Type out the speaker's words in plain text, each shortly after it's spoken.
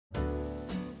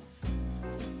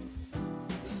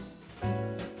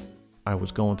I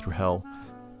was going through hell,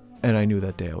 and I knew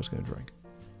that day I was going to drink.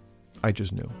 I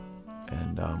just knew.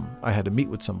 And I had to meet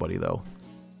with somebody, though.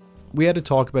 We had to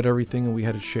talk about everything, and we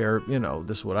had to share,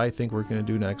 this is what I think we're going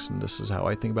to do next, and this is how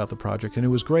I think about the project. And it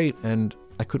was great, and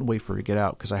I couldn't wait for it to get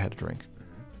out because I had to drink.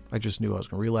 I just knew I was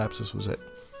going to relapse. This was it.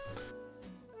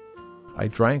 I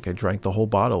drank the whole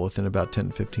bottle within about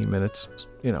 10, 15 minutes,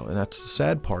 and that's the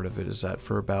sad part of it, is that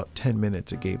for about 10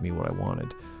 minutes, it gave me what I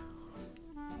wanted.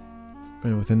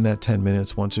 And within that 10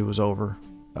 minutes, once it was over,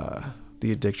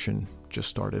 the addiction just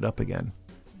started up again.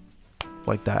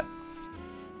 Like that.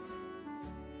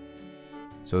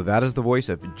 So that is the voice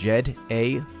of Jed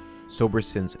A., sober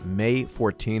since May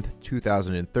 14th,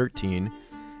 2013,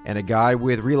 and a guy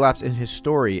with relapse in his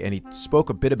story, and he spoke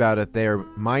a bit about it there.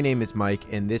 My name is Mike,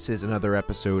 and this is another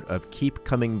episode of Keep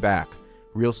Coming Back,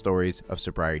 Real Stories of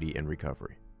Sobriety and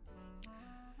Recovery.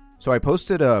 So I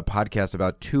posted a podcast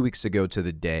about 2 weeks ago to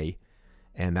the day,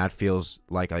 and that feels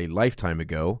like a lifetime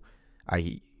ago.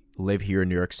 I live here in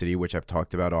New York City, which I've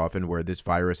talked about often, where this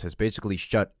virus has basically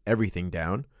shut everything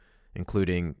down,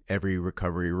 including every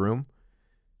recovery room.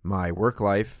 My work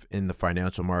life in the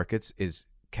financial markets is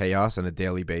chaos on a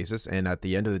daily basis, and at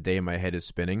the end of the day, my head is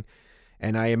spinning.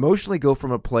 And I emotionally go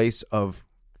from a place of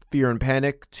fear and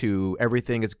panic to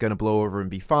everything is going to blow over and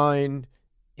be fine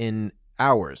in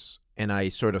hours. And I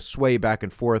sort of sway back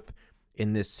and forth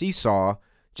in this seesaw,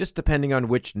 just depending on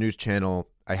which news channel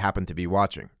I happen to be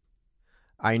watching.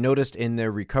 I noticed in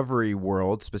the recovery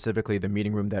world, specifically the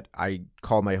meeting room that I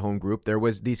call my home group, there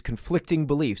was these conflicting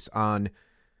beliefs on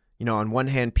one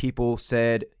hand, people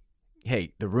said,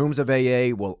 hey, the rooms of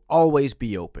AA will always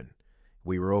be open.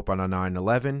 We were open on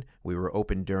 9/11, we were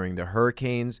open during the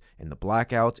hurricanes and the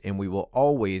blackouts, and we will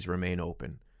always remain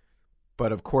open.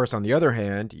 But of course, on the other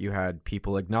hand, you had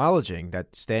people acknowledging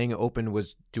that staying open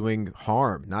was doing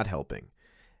harm, not helping.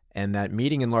 And that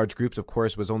meeting in large groups, of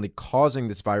course, was only causing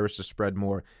this virus to spread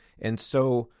more. And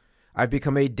so I've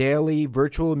become a daily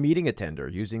virtual meeting attender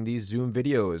using these Zoom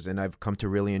videos, and I've come to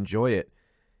really enjoy it.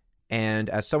 And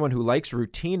as someone who likes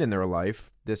routine in their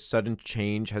life, this sudden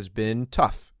change has been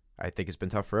tough. I think it's been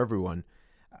tough for everyone.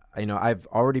 I've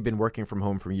already been working from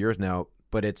home for years now,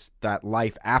 but it's that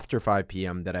life after 5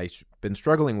 p.m. that I've been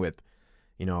struggling with.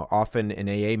 Often an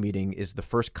AA meeting is the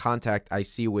first contact I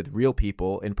see with real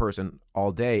people in person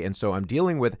all day. And so I'm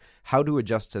dealing with how to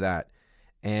adjust to that.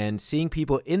 And seeing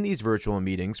people in these virtual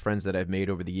meetings, friends that I've made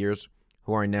over the years,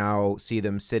 who are now see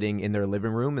them sitting in their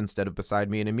living room instead of beside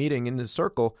me in a meeting in a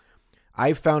circle,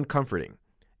 I've found comforting.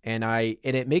 And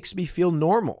it makes me feel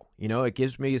normal. It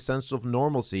gives me a sense of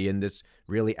normalcy in this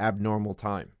really abnormal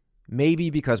time. Maybe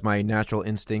because my natural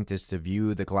instinct is to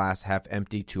view the glass half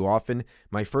empty too often,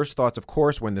 my first thoughts, of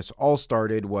course, when this all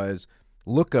started was,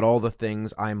 look at all the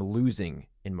things I'm losing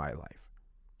in my life.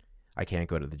 I can't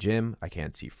go to the gym, I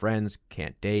can't see friends,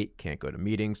 can't date, can't go to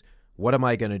meetings. What am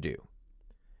I going to do?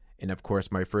 And of course,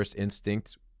 my first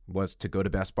instinct was to go to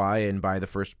Best Buy and buy the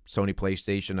first Sony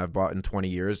PlayStation I've bought in 20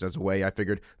 years as a way I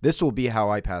figured this will be how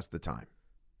I pass the time.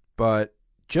 But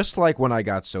just like when I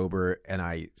got sober and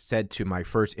I said to my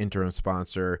first interim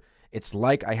sponsor, it's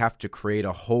like I have to create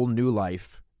a whole new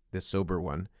life, this sober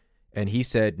one. And he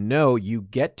said, no, you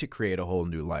get to create a whole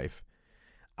new life.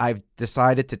 I've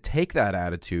decided to take that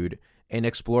attitude and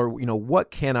explore,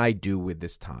 what can I do with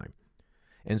this time?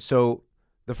 And so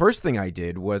the first thing I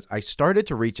did was I started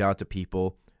to reach out to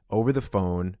people over the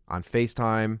phone on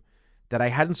FaceTime that I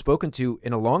hadn't spoken to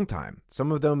in a long time.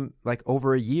 Some of them like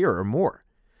over a year or more.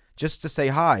 Just to say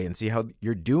hi and see how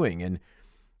you're doing. And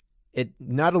it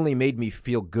not only made me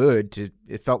feel good,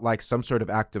 it felt like some sort of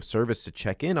act of service to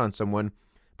check in on someone,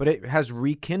 but it has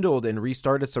rekindled and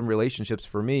restarted some relationships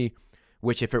for me,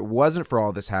 which if it wasn't for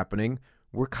all this happening,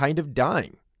 were kind of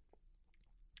dying.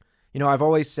 I've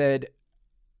always said,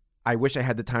 I wish I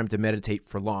had the time to meditate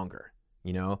for longer,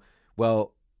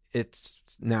 Well, it's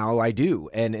now I do.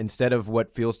 And instead of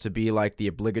what feels to be like the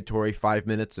obligatory 5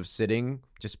 minutes of sitting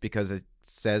just because it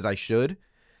says I should,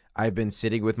 I've been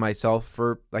sitting with myself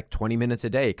for like 20 minutes a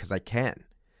day because I can.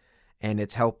 And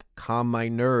it's helped calm my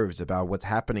nerves about what's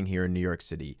happening here in New York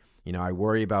City. I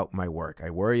worry about my work. I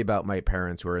worry about my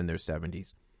parents who are in their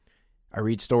 70s. I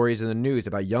read stories in the news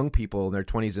about young people in their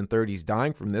 20s and 30s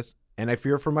dying from this, and I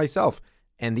fear for myself.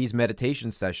 And these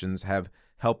meditation sessions have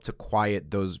helped to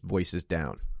quiet those voices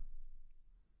down.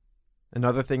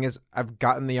 Another thing is I've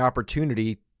gotten the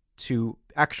opportunity to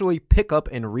actually pick up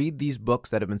and read these books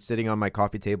that have been sitting on my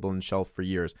coffee table and shelf for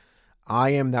years.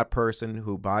 I am that person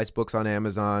who buys books on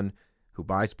Amazon, who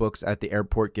buys books at the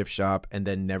airport gift shop and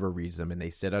then never reads them. And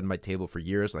they sit on my table for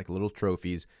years like little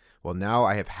trophies. Well, now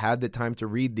I have had the time to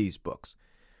read these books.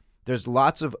 There's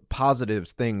lots of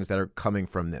positives things that are coming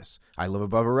from this. I live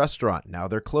above a restaurant. Now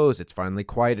they're closed. It's finally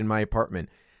quiet in my apartment.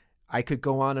 I could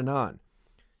go on and on.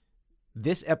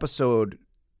 This episode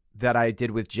that I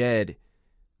did with Jed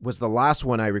was the last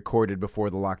one I recorded before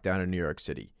the lockdown in New York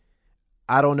City.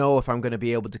 I don't know if I'm going to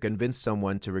be able to convince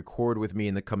someone to record with me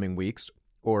in the coming weeks,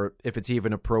 or if it's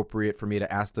even appropriate for me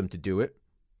to ask them to do it.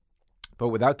 But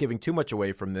without giving too much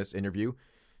away from this interview,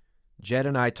 Jed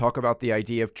and I talk about the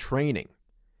idea of training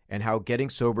and how getting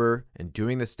sober and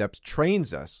doing the steps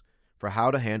trains us for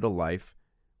how to handle life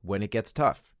when it gets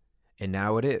tough. And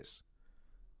now it is.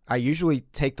 I usually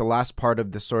take the last part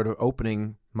of this sort of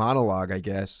opening monologue, I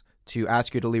guess, to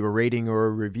ask you to leave a rating or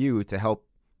a review to help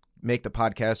make the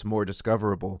podcast more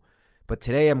discoverable. But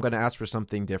today I'm going to ask for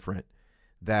something different.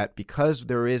 That because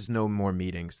there is no more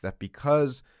meetings, that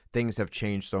because things have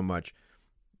changed so much,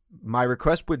 my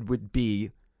request would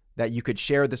be that you could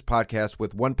share this podcast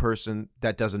with one person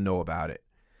that doesn't know about it.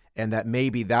 And that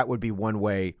maybe that would be one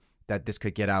way that this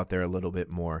could get out there a little bit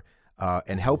more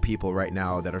and help people right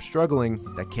now that are struggling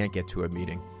that can't get to a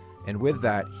meeting. And with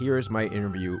that, here is my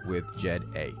interview with Jed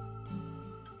A.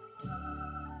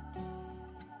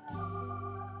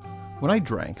 When I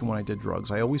drank and when I did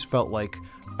drugs, I always felt like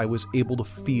I was able to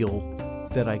feel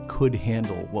that I could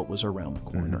handle what was around the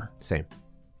corner. Mm-hmm. Same.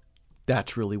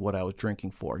 That's really what I was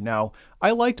drinking for. Now,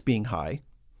 I liked being high.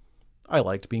 I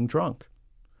liked being drunk.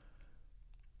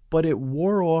 But it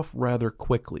wore off rather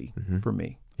quickly for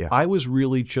me. Yeah. I was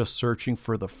really just searching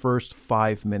for the first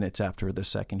 5 minutes after the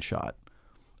second shot.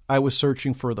 I was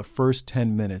searching for the first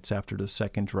 10 minutes after the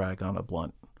second drag on a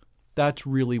blunt. That's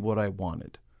really what I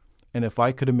wanted. And if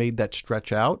I could have made that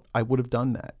stretch out, I would have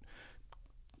done that.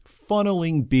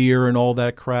 Funneling beer and all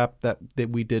that crap that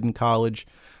we did in college,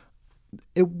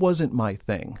 it wasn't my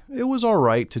thing. It was all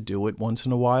right to do it once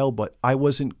in a while, but I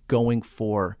wasn't going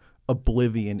for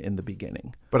oblivion in the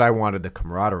beginning. But I wanted the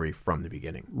camaraderie from the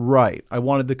beginning. Right. I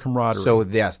wanted the camaraderie. So,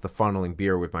 yes, the funneling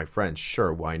beer with my friends,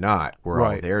 sure, why not? We're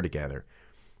all there together.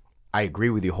 I agree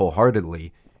with you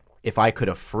wholeheartedly. If I could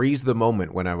have freeze the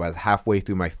moment when I was halfway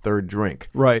through my third drink,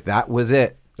 right, that was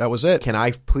it. That was it. Can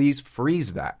I please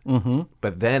freeze that? Mm-hmm.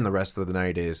 But then the rest of the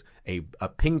night is a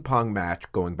ping pong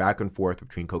match going back and forth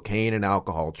between cocaine and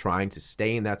alcohol, trying to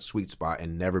stay in that sweet spot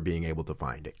and never being able to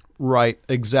find it. Right,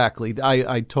 exactly.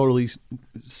 I totally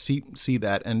see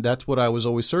that, and that's what I was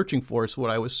always searching for. So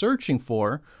what I was searching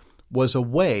for was a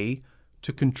way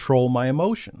to control my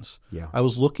emotions. Yeah. I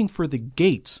was looking for the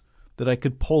gates that I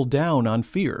could pull down on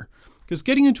fear. Because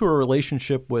getting into a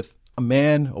relationship with a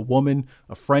man, a woman,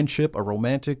 a friendship, a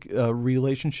romantic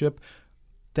relationship,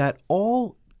 that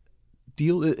all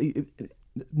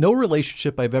no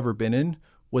relationship I've ever been in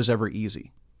was ever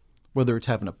easy. Whether it's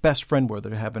having a best friend, whether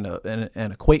it's having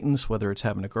an acquaintance, whether it's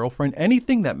having a girlfriend,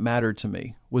 anything that mattered to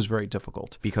me was very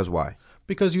difficult. Because why?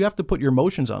 Because you have to put your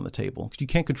emotions on the table. You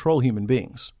can't control human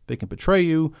beings. They can betray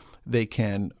you. They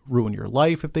can ruin your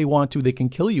life if they want to. They can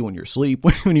kill you in your sleep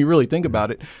when you really think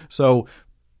about it. So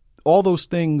all those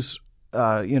things,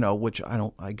 which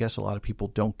I guess a lot of people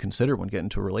don't consider when getting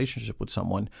into a relationship with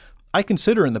someone, I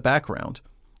consider in the background.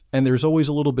 And there's always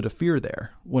a little bit of fear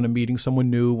there when I'm meeting someone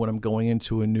new, when I'm going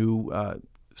into a new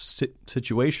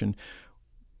situation.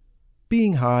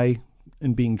 Being high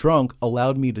and being drunk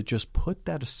allowed me to just put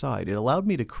that aside. It allowed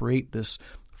me to create this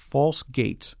false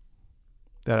gate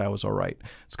that I was all right.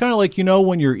 It's kind of like,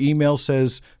 when your email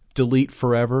says delete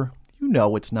forever,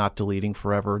 it's not deleting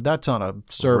forever. That's on a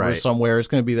server somewhere. It's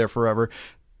going to be there forever.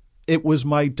 It was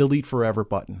my delete forever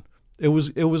button. It was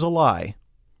a lie,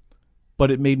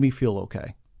 but it made me feel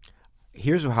okay.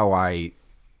 Here's how I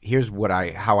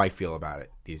feel about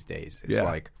it these days. It's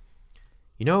like,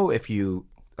 if you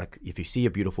see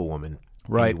a beautiful woman,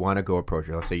 right, and you want to go approach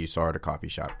her. Let's say you saw her at a coffee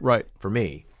shop. Right. For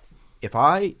me, if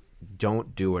I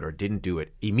don't do it or didn't do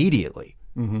it immediately,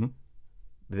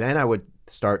 then I would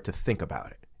start to think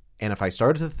about it. And if I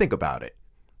started to think about it,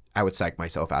 I would psych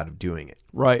myself out of doing it.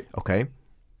 Right. Okay.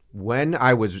 When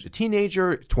I was a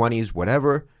teenager, 20s,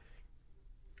 whatever,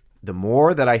 the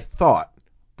more that I thought,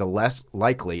 the less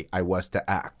likely I was to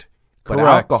act. But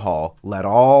Correct. Alcohol let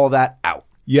all that out.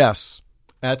 Yes.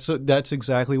 That's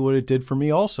exactly what it did for me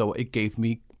also. It gave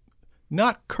me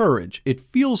not courage. It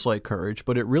feels like courage,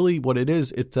 but what it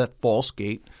is, it's that false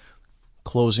gate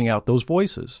closing out those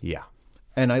voices. Yeah.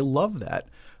 And I love that.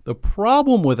 The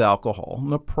problem with alcohol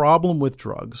and the problem with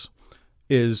drugs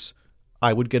is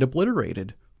I would get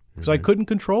obliterated because I couldn't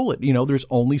control it. There's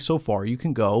only so far you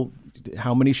can go.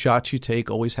 How many shots you take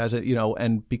always has it,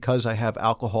 and because I have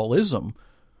alcoholism,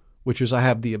 which is I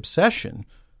have the obsession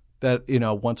that,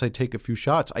 once I take a few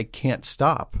shots, I can't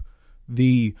stop.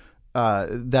 The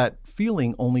that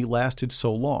feeling only lasted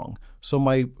so long.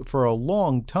 So for a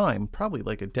long time, probably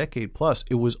like a decade plus,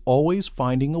 it was always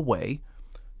finding a way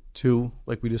to,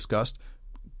 like we discussed,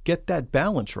 get that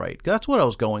balance right. That's what I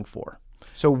was going for.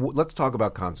 So let's talk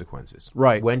about consequences.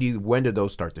 Right. When did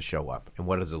those start to show up, and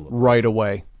what does it look like? Right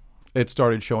away. It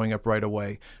started showing up right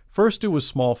away. First, it was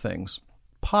small things.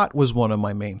 Pot was one of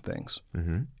my main things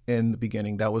in the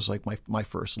beginning. That was like my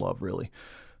first love, really.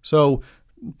 So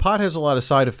pot has a lot of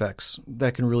side effects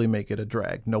that can really make it a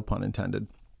drag, no pun intended.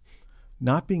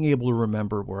 Not being able to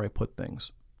remember where I put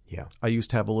things. Yeah. I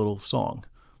used to have a little song,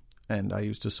 and I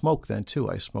used to smoke then too.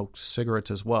 I smoked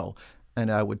cigarettes as well. And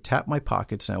I would tap my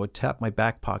pockets, and I would tap my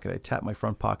back pocket, I'd tap my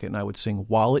front pocket, and I would sing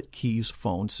wallet, keys,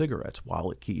 phone, cigarettes,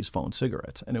 wallet, keys, phone,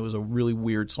 cigarettes. And it was a really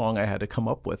weird song I had to come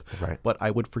up with, Right. but I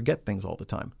would forget things all the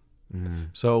time.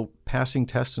 So passing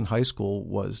tests in high school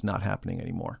was not happening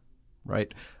anymore,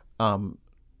 right?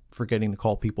 Forgetting to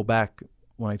call people back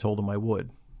when I told them I would,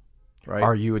 right?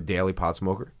 Are you a daily pot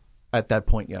smoker? At that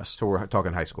point, yes. So we're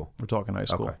talking high school. We're talking high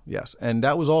school, Okay. yes. And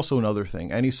that was also another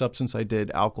thing. Any substance I did,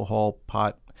 alcohol,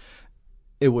 pot,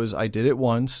 I did it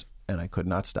once and I could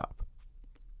not stop.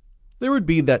 There would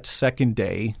be that second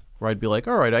day where I'd be like,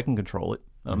 all right, I can control it.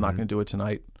 I'm not going to do it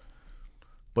tonight.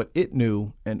 But it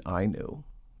knew and I knew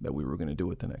that we were going to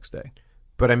do it the next day.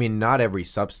 But I mean, not every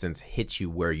substance hits you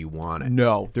where you want it.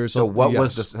 No, So what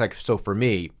was this like? So for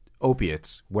me,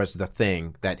 opiates was the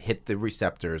thing that hit the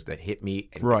receptors, that hit me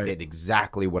and Right. did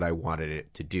exactly what I wanted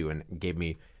it to do, and gave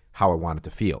me how I wanted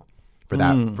to feel. For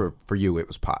that, for you, it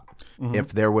was pot. If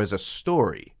there was a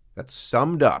story that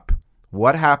summed up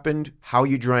what happened, how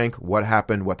you drank, what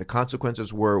happened, what the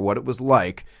consequences were, what it was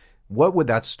like, what would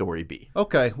that story be?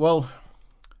 Okay, well,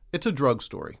 it's a drug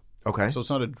story. Okay. So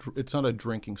it's not a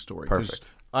drinking story. 'Cause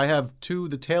Perfect. I have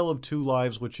the tale of two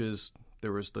lives, which is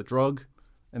there was the drug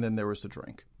and then there was the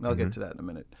drink. And I'll get to that in a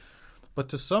minute. But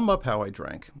to sum up how I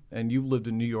drank, and you've lived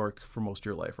in New York for most of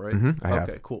your life, right? I have.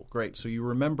 Okay, cool, great. So you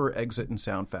remember Exit and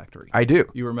Sound Factory. I do.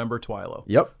 You remember Twilo.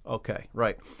 Yep. Okay,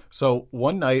 right. So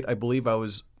one night, I believe I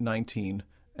was 19,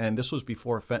 and this was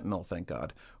before fentanyl, thank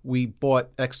God. We bought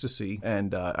ecstasy,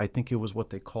 and I think it was what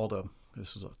they called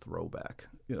this is a throwback.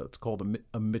 It's called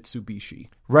a Mitsubishi.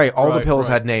 Right. All the Right, pills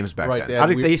right. had names back Right, then.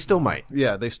 they- They still might.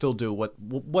 Yeah, they still do.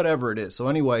 Whatever it is. So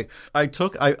anyway, I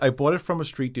bought it from a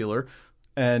street dealer,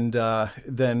 and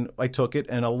then I took it.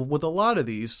 And with a lot of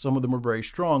these, some of them were very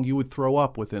strong. You would throw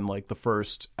up within like the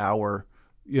first hour,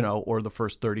 or the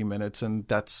first 30 minutes, and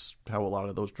that's how a lot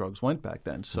of those drugs went back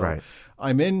then. So Right.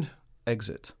 I'm in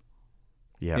Exit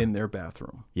Yeah. in their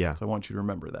bathroom. Yeah. So I want you to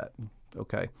remember that.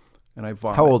 Okay. And I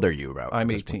vomit. How old are you, about? I'm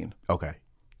at this point? 18. Okay.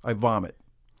 I vomit.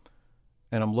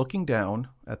 And I'm looking down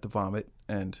at the vomit,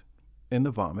 and in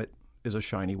the vomit is a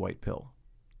shiny white pill.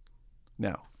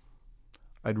 Now,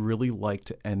 I'd really like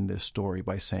to end this story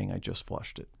by saying I just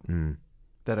flushed it.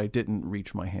 That I didn't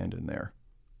reach my hand in there,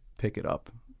 pick it up,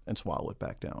 and swallow it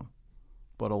back down.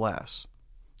 But alas.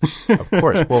 Of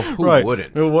course. Well, who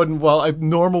wouldn't? It wouldn't. Well,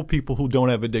 normal people who don't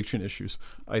have addiction issues,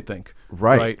 I think.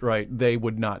 Right. Right. They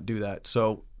would not do that.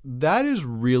 So that is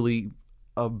really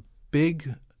a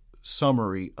big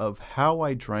summary of how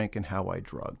I drank and how I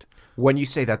drugged. When you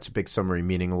say that's a big summary,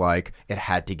 meaning like it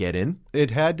had to get in? It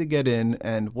had to get in,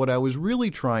 and what I was really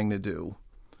trying to do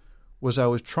was I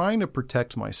was trying to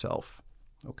protect myself,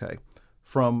 okay,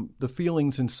 from the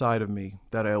feelings inside of me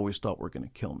that I always thought were going to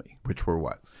kill me. Which were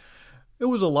what? It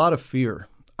was a lot of fear.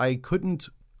 I couldn't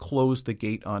close the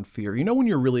gate on fear. When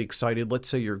you're really excited, let's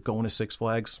say you're going to Six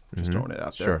Flags, just throwing it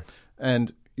out there, Sure.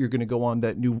 and you're going to go on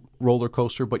that new roller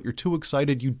coaster, but you're too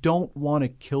excited. You don't want to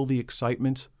kill the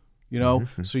excitement,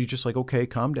 So you're just like, okay,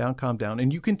 calm down.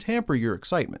 And you can tamper your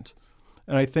excitement.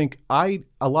 And I think a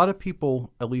lot of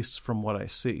people, at least from what I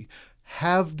see,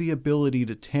 have the ability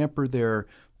to tamper their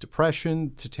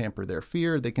depression, to tamper their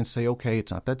fear. They can say, okay,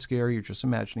 it's not that scary. You're just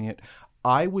imagining it.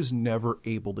 I was never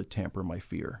able to tamper my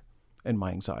fear and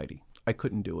my anxiety. I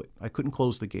couldn't do it. I couldn't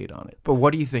close the gate on it. But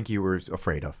what do you think you were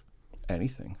afraid of?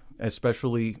 Anything,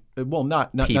 especially, well,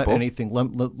 not People? anything. Let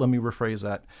me rephrase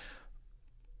that.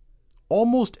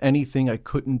 Almost anything I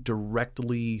couldn't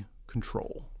directly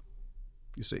control,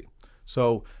 you see.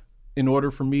 So in order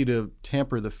for me to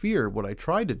tamper the fear, what I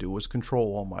tried to do was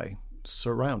control all my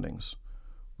surroundings,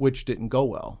 which didn't go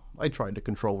well. I tried to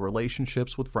control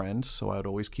relationships with friends, so I'd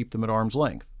always keep them at arm's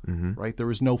length, right? There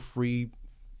was no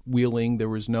freewheeling. There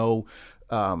was no,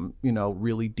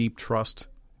 really deep trust.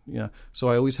 Yeah. So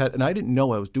I always had, and I didn't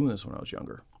know I was doing this when I was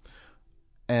younger.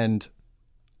 And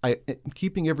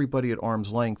keeping everybody at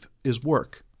arm's length is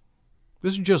work.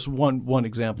 This is just one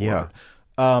example. Yeah.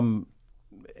 Of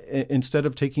it. Instead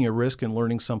of taking a risk and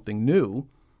learning something new,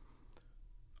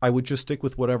 I would just stick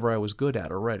with whatever I was good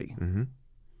at already. Mm-hmm.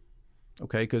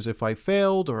 Okay, because if I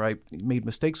failed or I made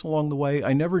mistakes along the way,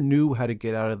 I never knew how to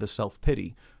get out of the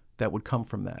self-pity that would come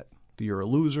from that. You're a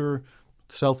loser,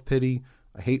 self-pity,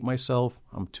 I hate myself,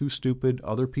 I'm too stupid,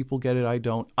 other people get it, I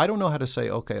don't. I don't know how to say,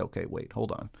 okay, wait,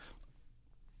 hold on.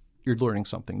 You're learning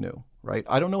something new, right?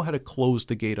 I don't know how to close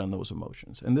the gate on those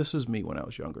emotions. And this is me when I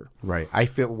was younger. Right. I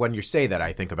feel when you say that,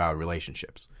 I think about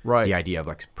relationships. Right. The idea of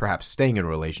like perhaps staying in a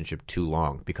relationship too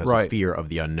long because Right. of fear of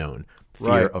the unknown, fear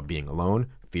Right. of being alone,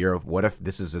 fear of what if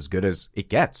this is as good as it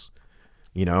gets?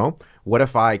 You know, what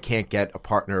if I can't get a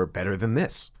partner better than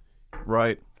this?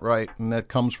 Right. And that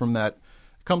comes from that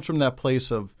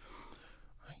place of,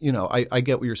 I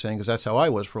get what you're saying because that's how I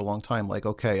was for a long time. Like,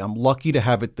 okay, I'm lucky to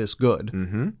have it this good,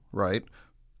 Mm-hmm. right?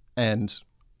 And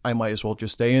I might as well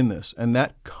just stay in this. And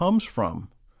that comes from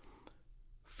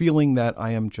feeling that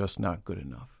I am just not good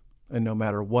enough. And no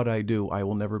matter what I do, I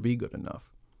will never be good enough.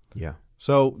 Yeah.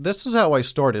 So this is how I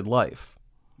started life.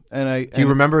 And Do you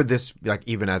remember this, like,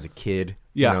 even as a kid?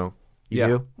 Yeah. You know, you Yeah.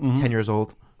 do? Mhm. 10 years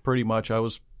old? pretty much, I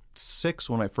was 6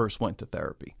 when I first went to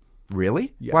therapy.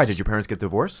 Really? Yes. Why? Did your parents get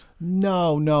divorced?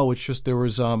 No. It's just there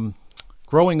was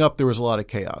growing up, there was a lot of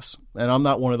chaos, and I'm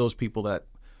not one of those people that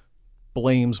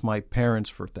blames my parents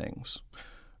for things,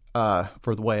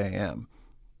 for the way I am.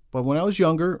 But when I was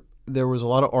younger, there was a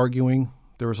lot of arguing.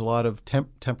 There was a lot of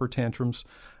temper tantrums,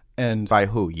 and By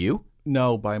who? You?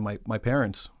 no, by my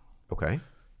parents. Okay.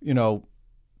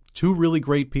 Two really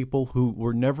great people who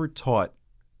were never taught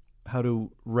how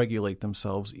to regulate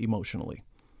themselves emotionally.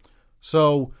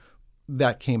 So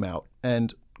that came out,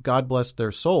 and God bless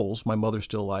their souls. My mother's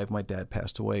still alive. My dad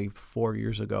passed away 4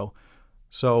 years ago.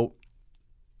 So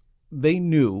they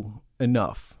knew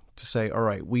enough to say, all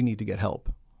right, we need to get help.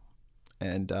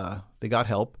 And they got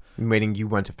help. Meaning you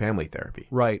went to family therapy.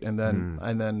 Right. And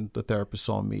then the therapist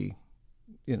saw me,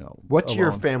 What's your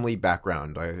alone. family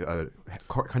background?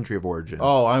 Country of origin?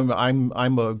 Oh,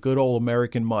 I'm a good old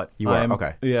American mutt. You are? I'm,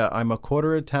 Okay. Yeah, I'm a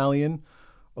quarter Italian,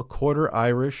 a quarter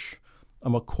Irish,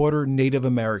 I'm a quarter Native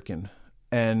American,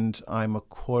 and I'm a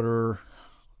quarter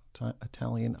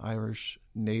Italian, Irish,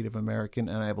 Native American,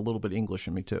 and I have a little bit English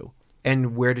in me too.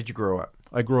 And where did you grow up?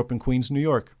 I grew up in Queens, New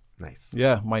York. Nice.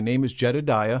 Yeah, my name is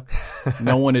Jedediah.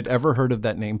 No one had ever heard of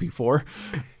that name before,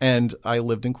 and I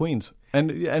lived in Queens, and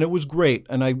it was great.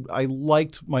 And I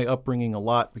liked my upbringing a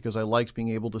lot because I liked being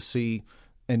able to see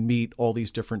and meet all these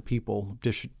different people,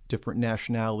 different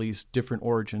nationalities, different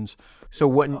origins. So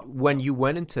when you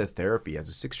went into therapy as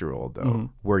a 6-year-old, though, Mm-hmm.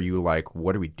 were you like,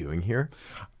 what are we doing here?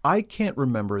 I can't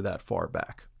remember that far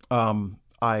back.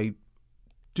 I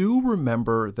do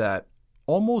remember that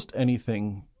almost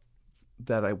anything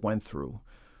that I went through,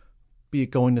 be it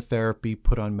going to therapy,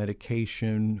 put on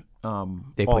medication.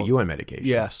 They put you on medication.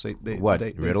 Yes. What,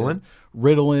 they Ritalin? did.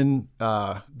 Ritalin.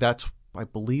 I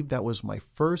believe that was my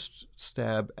first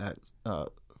stab at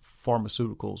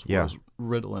pharmaceuticals Yeah. was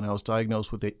Ritalin. I was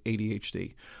diagnosed with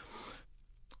ADHD.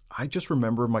 I just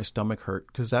remember my stomach hurt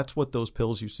because that's what those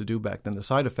pills used to do back then. The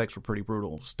side effects were pretty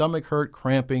brutal. Stomach hurt,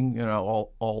 cramping,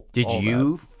 all Did all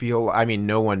you feel, I mean,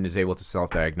 no one is able to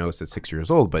self-diagnose at 6 years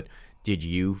old, but did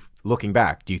you, looking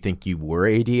back, do you think you were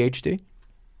ADHD?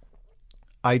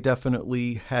 I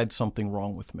definitely had something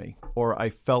wrong with me, or I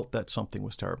felt that something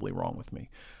was terribly wrong with me.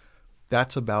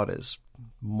 That's about as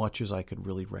much as I could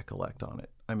really recollect on it.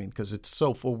 I mean, because it's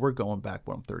so full. We're going back,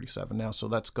 I'm 37 now, so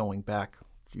that's going back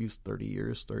 30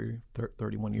 years,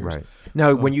 31 years. Right.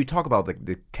 Now, when you talk about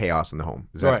the chaos in the home,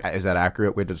 is that Right. is that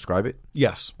accurate way to describe it?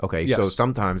 Yes. Okay, Yes. so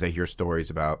sometimes I hear stories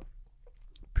about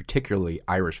particularly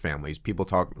Irish families, people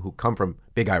who come from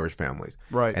big Irish families.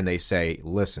 Right. And they say,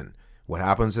 listen, what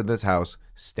happens in this house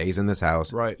stays in this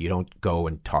house. Right. You don't go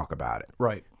and talk about it.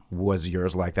 Right. Was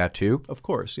yours like that too? Of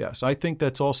course, yes. I think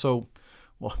that's also,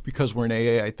 well, because we're in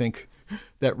AA, I think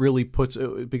that really puts,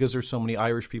 because there's so many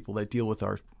Irish people that deal with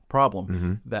our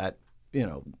problem, that,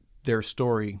 their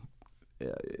story,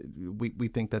 we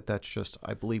think that's just,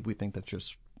 I believe we think that's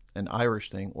just an Irish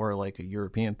thing or like a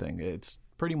European thing. It's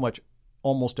pretty much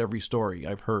almost every story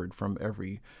I've heard from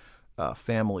every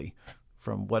family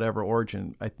from whatever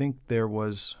origin. I think there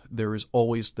is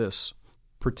always this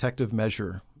protective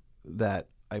measure that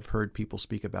I've heard people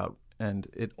speak about, and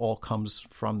it all comes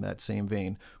from that same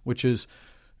vein, which is,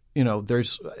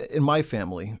 there's, in my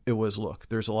family, it was, look,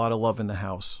 there's a lot of love in the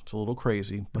house. It's a little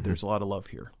crazy, but there's a lot of love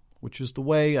here, which is the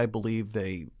way I believe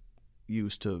they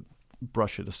used to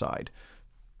brush it aside.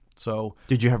 So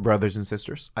Did you have brothers and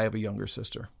sisters? I have a younger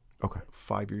sister, Okay.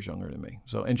 5 years younger than me.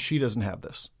 So, and she doesn't have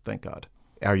this, thank God.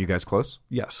 Are you guys close?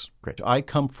 Yes. Great. I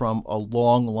come from a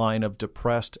long line of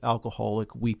depressed,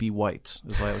 alcoholic, weepy whites,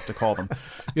 as I like to call them.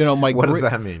 You know, What does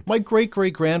that mean? My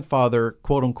great-great-grandfather,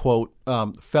 quote unquote,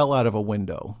 fell out of a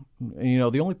window. And, you know,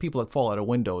 the only people that fall out of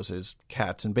windows is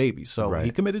cats and babies. So Right.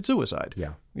 he committed suicide.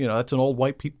 Yeah. You know, that's an old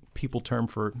white people term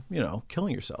for, you know,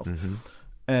 killing yourself. Mm-hmm.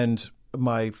 And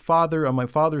my father, on my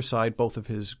father's side, both of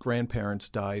his parents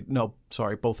died of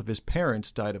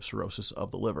cirrhosis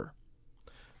of the liver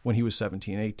when he was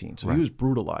 17, 18. So Right. he was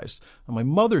brutalized. On my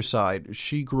mother's side,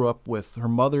 she grew up with her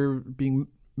mother being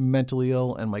mentally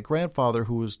ill and my grandfather,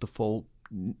 who was the full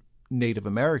Native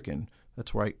American.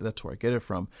 That's where I get it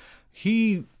from.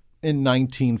 He, in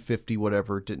 1950,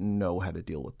 whatever, didn't know how to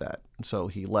deal with that. And so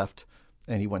he left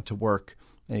and he went to work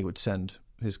and he would send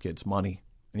his kids money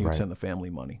and he would Right. send the family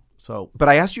money. So, But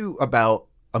I asked you about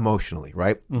emotionally,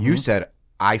 right? Mm-hmm. You said,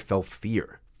 I felt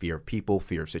fear of people,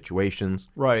 fear of situations,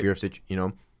 Right. fear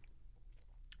of,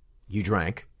 you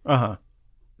drank, uh-huh.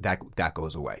 that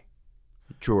goes away.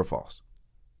 True or false?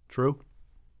 True.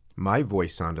 My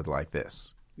voice sounded like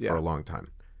this Yeah. for a long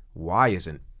time. Why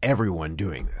isn't everyone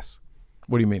doing this?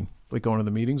 What do you mean? Like going to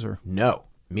the meetings or? No,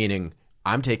 meaning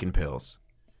I'm taking pills.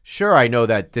 Sure, I know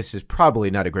that this is probably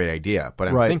not a great idea, but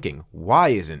I'm Right. thinking, why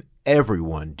isn't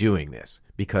everyone doing this?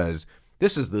 Because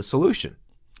this is the solution.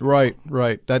 Right.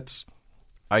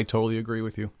 I totally agree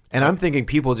with you. And I'm thinking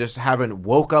people just haven't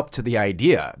woke up to the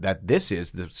idea that this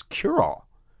is the cure-all.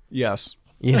 Yes.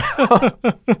 You know?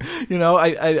 You know,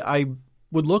 I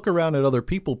would look around at other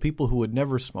people who had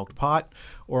never smoked pot,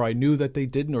 or I knew that they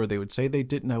didn't, or they would say they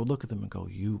didn't. I would look at them and go,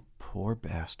 "You poor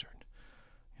bastard.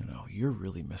 You know, you're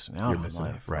really missing out on missing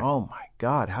out, life. right. Oh my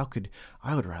God,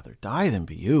 I would rather die than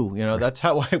be you." You know, that's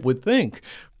how I would think.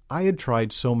 I had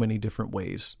tried so many different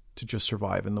ways to just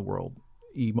survive in the world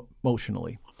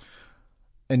emotionally,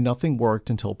 and nothing worked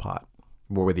until pot.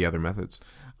 What were the other methods?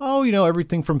 Oh, you know,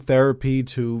 everything from therapy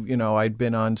to, you know, I'd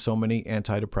been on so many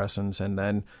antidepressants, and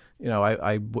then, you know,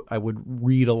 I would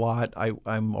read a lot.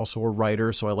 I'm also a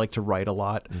writer, so I like to write a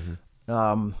lot.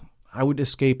 Mm-hmm. I would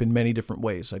escape in many different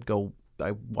ways.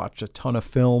 I watched a ton of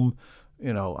film.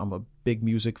 You know, I'm a big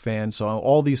music fan, so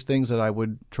all these things that I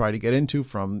would try to get into,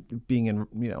 from being in,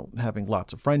 you know, having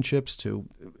lots of friendships to,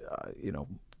 you know,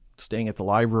 staying at the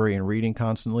library and reading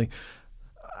constantly.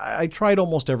 I tried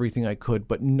almost everything I could,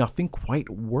 but nothing quite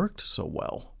worked so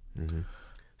well. Mm-hmm.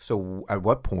 So at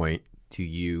what point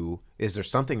is there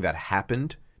something that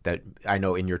happened that I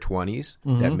know in your 20s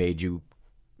that made you,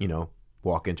 you know,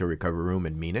 walk into a recovery room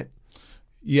and mean it?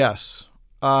 Yes.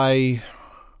 I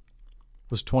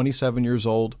was 27 years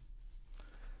old,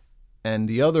 and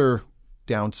the other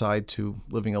downside to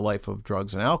living a life of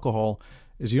drugs and alcohol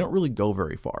is you don't really go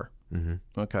very far.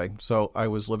 Mm-hmm. Okay, so I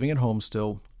was living at home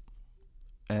still,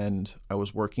 and I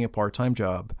was working a part-time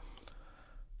job,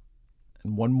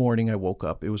 and one morning I woke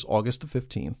up. It was August the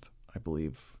 15th, I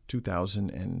believe,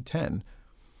 2010,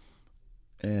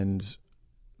 and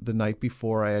the night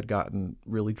before I had gotten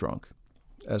really drunk,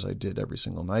 as I did every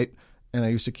single night, and I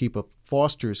used to keep a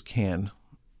Foster's can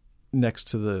next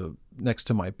to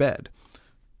my bed,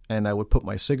 and I would put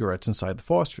my cigarettes inside the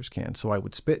Foster's can. So I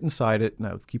would spit inside it, and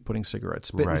I would keep putting cigarettes,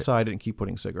 spit Right. inside it, and keep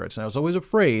putting cigarettes. And I was always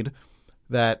afraid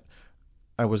that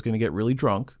I was going to get really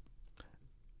drunk,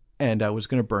 and I was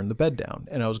going to burn the bed down,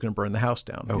 and I was going to burn the house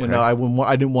down. Okay. You know,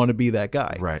 I didn't want to be that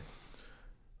guy. Right.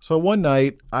 So one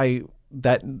night,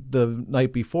 the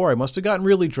night before, I must have gotten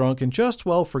really drunk and just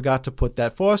forgot to put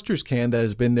that Foster's can that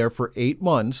has been there for 8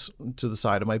 months to the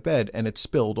side of my bed, and it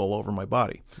spilled all over my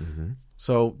body. Mm-hmm.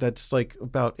 So that's like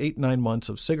about 8-9 months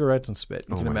of cigarettes and spit,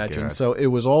 you Oh can my imagine. God. So it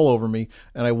was all over me,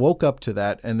 and I woke up to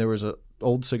that, and there was a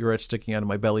old cigarette sticking out of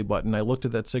my belly button. I looked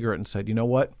at that cigarette and said, "You know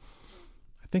what?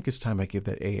 I think it's time I give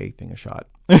that AA thing a shot."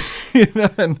 You know,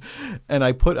 and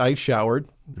I showered,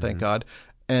 thank God,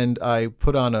 and I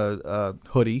put on a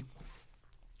hoodie,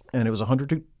 and it was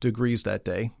 100 degrees that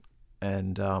day,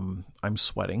 and I'm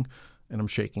sweating, and I'm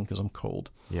shaking because I'm cold.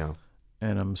 Yeah.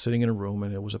 And I'm sitting in a room,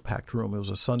 and it was a packed room. It was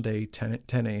a Sunday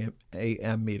 10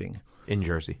 a.m. meeting In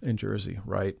Jersey. in Jersey,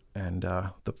 right? And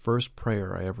the first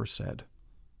prayer I ever said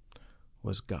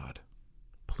was, "God,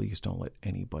 please don't let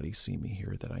anybody see me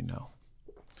here that I know."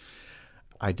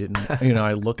 I didn't, you know,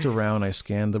 I looked around, I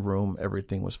scanned the room,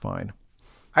 everything was fine.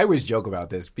 I always joke about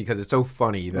this because it's so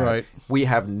funny that Right. we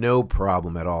have no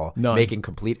problem at all None. making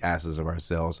complete asses of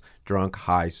ourselves, drunk,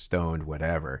 high, stoned,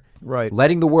 whatever. Right.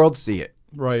 Letting the world see it.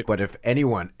 Right. But if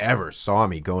anyone ever saw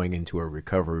me going into a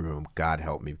recovery room, God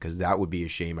help me, because that would be a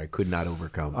shame I could not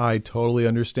overcome. I totally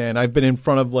understand. I've been in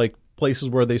front of like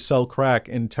places where they sell crack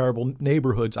in terrible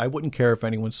neighborhoods. I wouldn't care if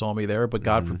anyone saw me there, but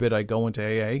God forbid I go into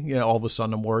AA. You know, all of a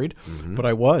sudden I'm worried, but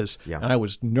I was, and I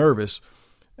was nervous.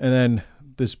 And then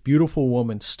this beautiful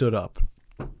woman stood up,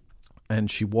 and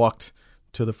she walked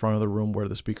to the front of the room where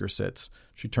the speaker sits.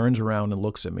 She turns around and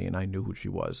looks at me, and I knew who she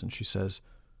was. And she says,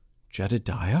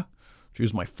 "Jedediah?" She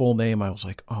used my full name. I was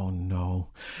like, oh, no.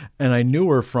 And I knew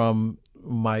her from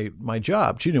my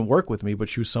job. She didn't work with me, but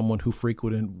she was someone who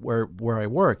frequented where I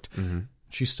worked.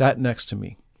 She sat next to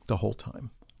me the whole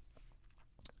time.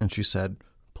 And she said,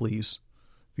 "Please,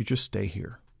 if you just stay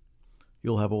here,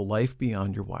 you'll have a life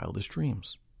beyond your wildest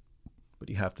dreams. But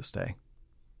you have to stay."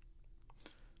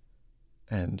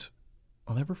 And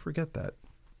I'll never forget that,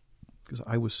 because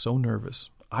I was so nervous.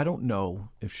 I don't know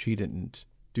if she didn't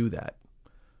do that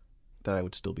I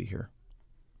would still be here.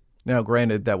 Now,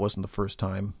 granted, that wasn't the first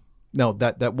time. No,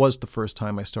 that was the first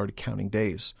time I started counting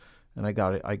days, and I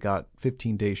got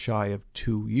 15 days shy of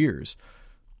 2 years,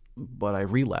 but I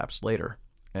relapsed later,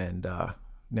 and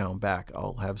now I'm back.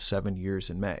 I'll have 7 years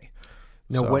in May.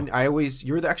 Now,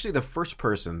 you're actually the first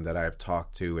person that I've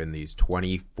talked to in these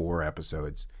 24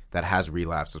 episodes that has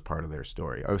relapse as part of their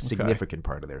story, a significant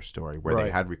part of their story where they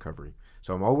had recovery.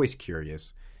 So I'm always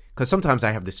curious, because sometimes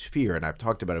I have this fear, and I've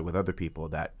talked about it with other people,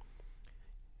 that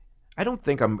I don't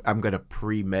think I'm going to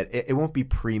it won't be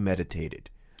premeditated.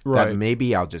 Right. That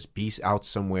maybe I'll just be out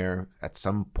somewhere at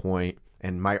some point,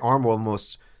 and my arm will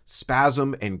almost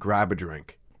spasm and grab a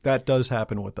drink. That does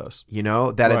happen with us. You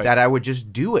know, that I would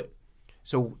just do it.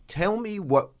 So tell me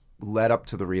what led up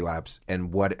to the relapse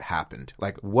and what happened.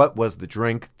 Like, what was the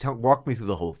drink? Walk me through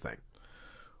the whole thing.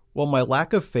 Well, my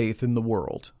lack of faith in the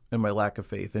world and my lack of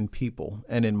faith in people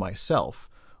and in myself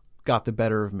got the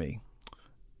better of me.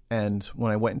 And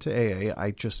when I went into AA,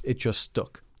 it just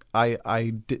stuck.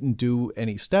 I didn't do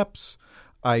any steps.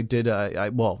 I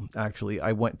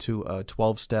went to a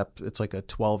 12-step. It's like a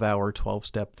 12-hour,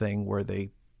 12-step thing where they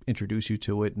introduce you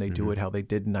to it, and they do it how they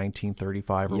did in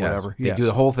 1935 or whatever. They do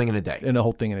the whole thing in a day.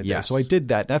 Yes. So I did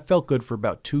that. That felt good for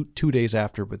about two days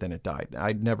after, but then it died.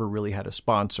 I never really had a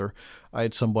sponsor. I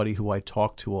had somebody who I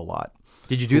talked to a lot.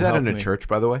 Did you do that in a church,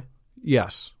 by the way?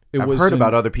 Yes. I've heard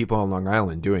about other people on Long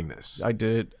Island doing this. I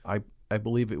did. I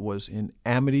believe it was in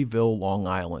Amityville, Long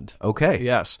Island. Okay.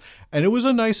 Yes. And it was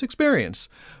a nice experience,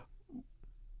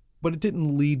 but it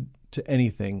didn't lead to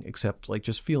anything except like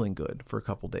just feeling good for a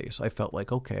couple days. I felt like,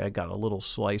 okay, I got a little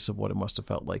slice of what it must have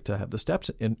felt like to have the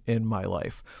steps in my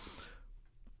life.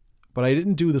 But I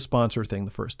didn't do the sponsor thing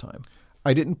the first time.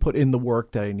 I didn't put in the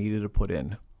work that I needed to put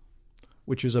in,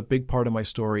 which is a big part of my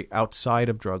story outside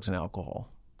of drugs and alcohol.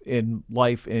 In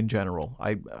life in general,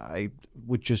 I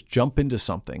would just jump into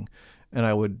something, and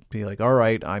I would be like, all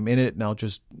right, I'm in it, and I'll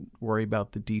just worry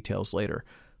about the details later.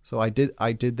 So I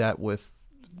did that with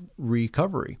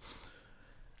recovery,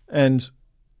 and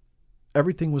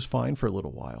everything was fine for a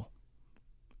little while.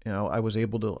 You know, I was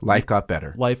able to... Life got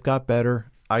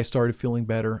better. I started feeling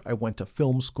better. I went to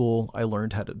film school. I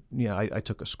learned how to, I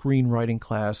took a screenwriting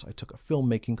class. I took a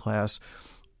filmmaking class.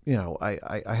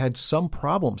 I had some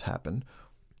problems happen,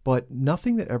 but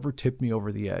nothing that ever tipped me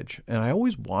over the edge. And I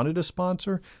always wanted a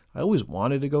sponsor. I always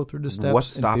wanted to go through the steps. What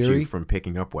stopped you from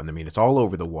picking up one? I mean, it's all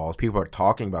over the walls. People are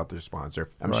talking about their sponsor.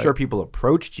 I'm sure people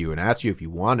approached you and asked you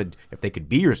if they could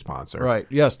be your sponsor. Right.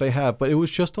 Yes, they have. But it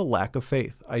was just a lack of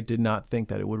faith. I did not think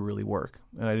that it would really work.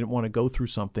 And I didn't want to go through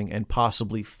something and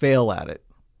possibly fail at it.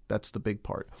 That's the big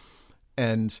part.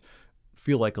 And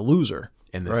feel like a loser.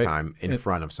 And this time in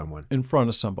front of someone. In front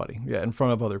of somebody. Yeah, in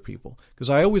front of other people. Because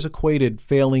I always equated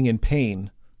failing in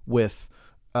pain with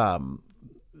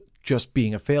just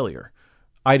being a failure.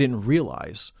 I didn't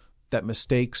realize that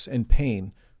mistakes and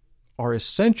pain are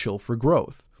essential for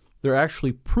growth. They're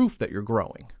actually proof that you're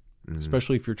growing,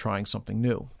 especially if you're trying something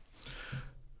new.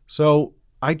 So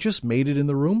I just made it in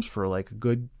the rooms for like a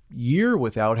good year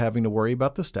without having to worry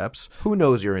about the steps. Who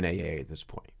knows you're in AA at this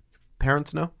point?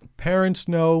 Parents know? Parents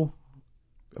know.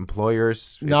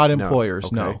 Employers? Not employers,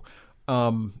 no.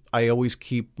 I always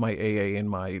keep my AA and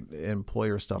my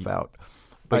employer stuff out.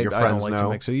 But your friends I don't like know? to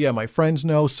mix it. Yeah, my friends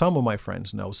know. Some of my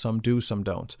friends know. Some do, some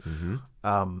don't.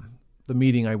 The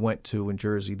meeting I went to in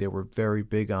Jersey, they were very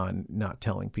big on not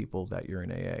telling people that you're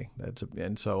in AA.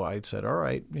 And so I said, all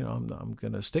right, I'm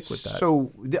going to stick with that.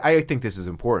 So I think this is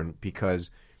important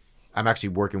because I'm actually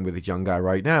working with a young guy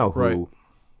right now who,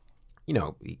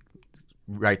 he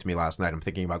writes me last night, I'm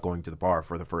thinking about going to the bar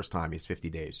for the first time. He's 50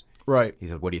 days. Right. He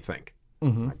said, what do you think?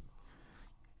 Like,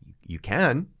 you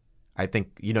can. I think,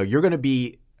 you're going to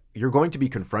be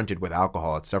confronted with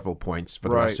alcohol at several points for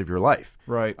the rest of your life.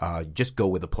 Right. Just go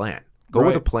with a plan. Go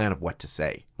with a plan of what to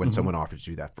say when someone offers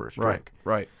you that first drink.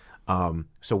 Right.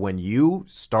 So when you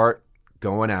start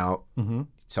going out,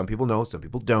 some people know, some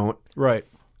people don't. Right.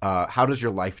 How does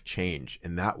your life change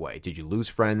in that way? Did you lose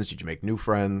friends? Did you make new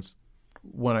friends?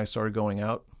 When I started going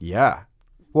out. Yeah.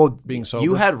 Well, being sober.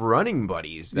 You had running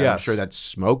buddies that I'm sure that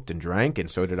smoked and drank, and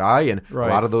so did I. And a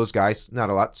lot of those guys, not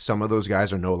a lot, some of those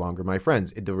guys are no longer my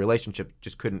friends. The relationship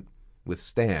just couldn't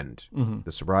withstand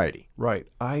the sobriety. Right.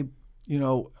 I'd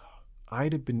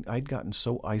gotten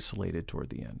so isolated toward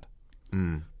the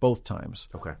end, both times.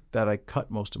 Okay. That I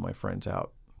cut most of my friends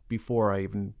out before I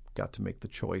even got to make the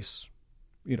choice,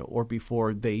 or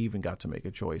before they even got to make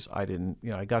a choice. I didn't,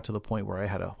 I got to the point where I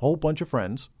had a whole bunch of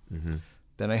friends.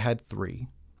 Then I had 3,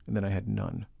 and then I had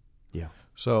none. Yeah.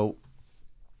 So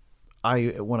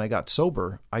when I got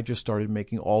sober, I just started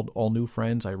making all new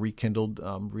friends. I rekindled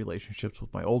relationships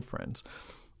with my old friends,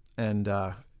 and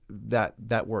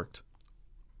that worked.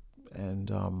 And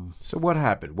so what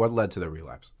happened? What led to the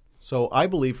relapse? So I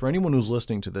believe for anyone who's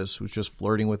listening to this, who's just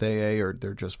flirting with AA or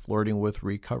they're just flirting with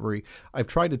recovery, I've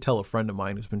tried to tell a friend of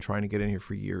mine who's been trying to get in here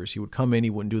for years. He would come in, he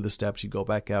wouldn't do the steps, he'd go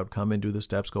back out, come in, do the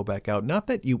steps, go back out. Not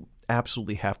that you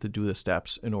absolutely have to do the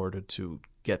steps in order to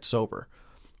get sober,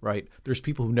 right? There's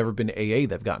people who've never been to AA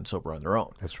that have gotten sober on their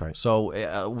own. That's right.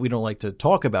 So we don't like to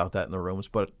talk about that in the rooms,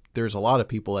 but there's a lot of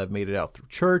people that have made it out through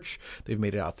church. They've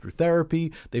made it out through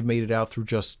therapy. They've made it out through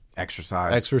just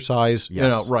exercise.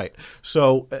 Yes. Right.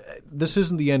 So this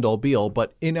isn't the end all be all,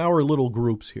 but in our little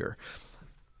groups here,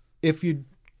 if you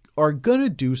are going to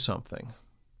do something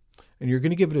and you're going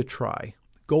to give it a try,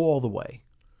 go all the way.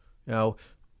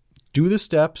 Do the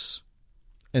steps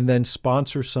and then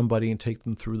sponsor somebody and take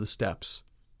them through the steps.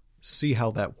 See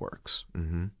how that works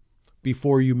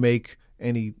before you make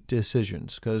any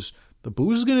decisions, because the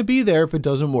booze is going to be there if it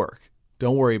doesn't work.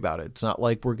 Don't worry about it. It's not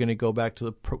like we're going to go back to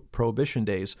the prohibition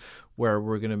days where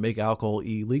we're going to make alcohol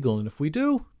illegal. And if we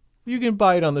do, you can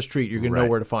buy it on the street. You're going to know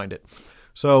where to find it.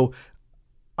 So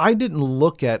I didn't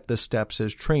look at the steps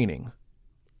as training.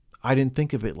 I didn't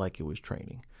think of it like it was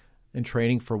training. And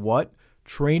training for what?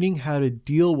 Training how to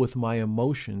deal with my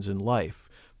emotions in life.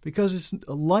 Because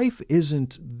life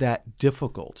isn't that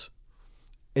difficult.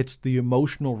 It's the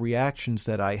emotional reactions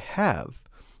that I have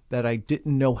that I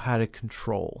didn't know how to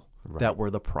control that were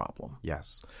the problem.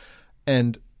 Yes.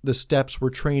 And the steps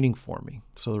were training for me.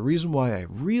 So the reason why I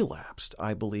relapsed,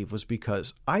 I believe, was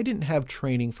because I didn't have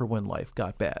training for when life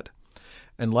got bad.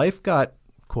 And life got,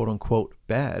 quote unquote,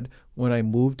 bad when I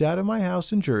moved out of my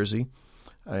house in Jersey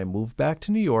and I moved back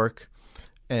to New York.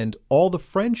 And all the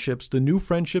friendships, the new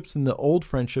friendships and the old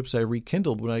friendships I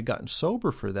rekindled when I had gotten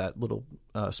sober for that little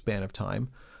span of time,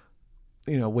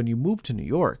 when you move to New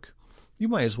York, you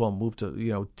might as well move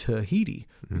to, Tahiti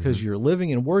because you're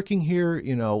living and working here.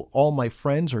 All my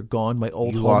friends are gone. My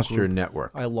old You home lost group, your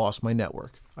network. I lost my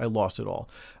network. I lost it all.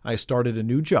 I started a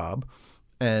new job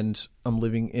and I'm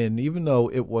living in, even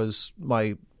though it was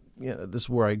this is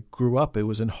where I grew up. It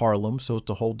was in Harlem. So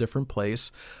it's a whole different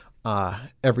place.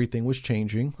 Everything was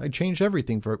changing. I changed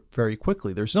everything very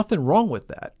quickly. There's nothing wrong with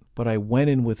that, but I went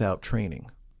in without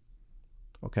training.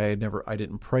 Okay. I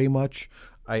didn't pray much.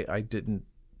 I didn't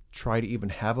try to even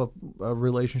have a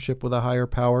relationship with a higher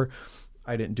power.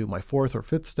 I didn't do my 4th or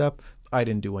 5th step. I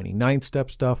didn't do any 9th step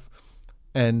stuff.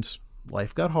 And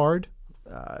life got hard.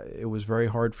 It was very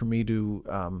hard for me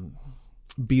to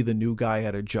be the new guy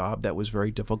at a job that was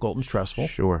very difficult and stressful.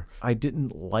 Sure. I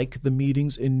didn't like the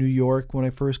meetings in New York when I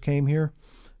first came here.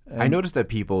 I noticed that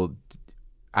people,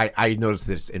 I noticed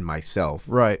this in myself.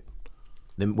 Right.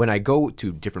 Then when I go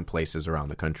to different places around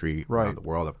the country, around the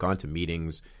world, I've gone to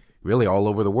meetings really all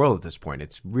over the world at this point.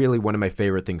 It's really one of my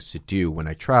favorite things to do when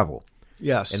I travel.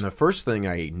 Yes. And the first thing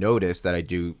I notice that I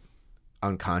do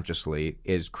unconsciously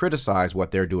is criticize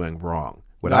what they're doing wrong,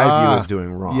 what I view as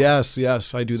doing wrong. Yes,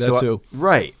 I do that too.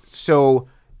 Right. So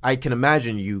I can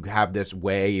imagine you have this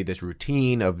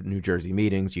routine of New Jersey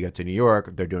meetings. You get to New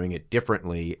York, they're doing it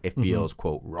differently. It feels,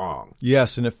 quote, wrong.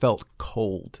 Yes, and it felt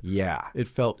cold. Yeah.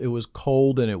 It was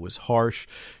cold and it was harsh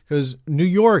because New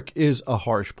York is a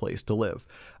harsh place to live.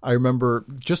 I remember,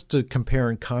 just to compare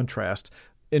and contrast,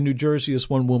 in New Jersey, this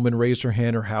one woman raised her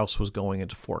hand. Her house was going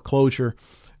into foreclosure.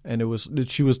 And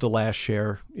she was the last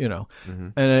share,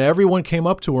 and then everyone came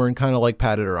up to her and kind of like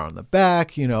patted her on the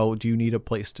back, do you need a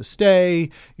place to stay?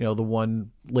 The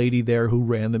one lady there who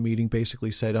ran the meeting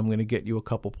basically said, I'm going to get you a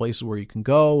couple places where you can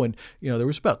go. And, there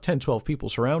was about 10, 12 people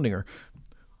surrounding her.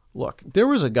 Look, there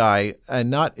was a guy, and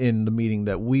not in the meeting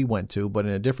that we went to, but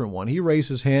in a different one. He raised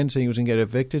his hand saying he was going to get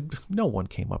evicted. No one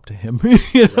came up to him.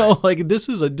 Like this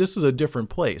is a different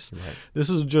place. Right. This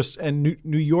is just, and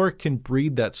New York can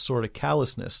breed that sort of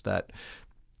callousness that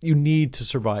you need to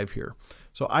survive here.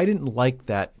 So I didn't like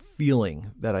that feeling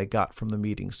that I got from the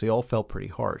meetings. They all felt pretty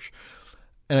harsh.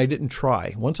 And I didn't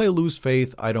try. Once I lose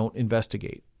faith, I don't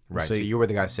investigate. Right. So you were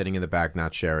the guy sitting in the back,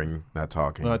 not sharing, not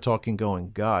talking. Not talking,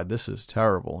 going, God, this is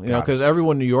terrible. You know, because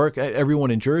everyone in New York,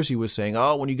 everyone in Jersey was saying,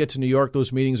 oh, when you get to New York,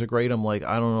 those meetings are great. I'm like,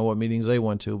 I don't know what meetings they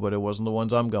went to, but it wasn't the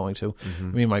ones I'm going to. I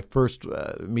mean, my first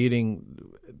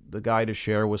meeting, the guy to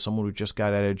share was someone who just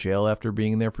got out of jail after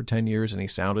being there for 10 years, and he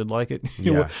sounded like it.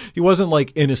 Yeah. He wasn't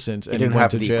like innocent and he didn't went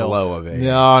have to the jail. glow of it.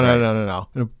 No.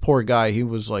 And a poor guy, he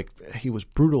was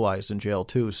brutalized in jail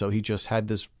too, so he just had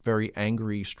this very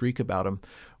angry streak about him,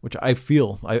 which I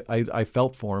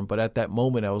felt for him. But at that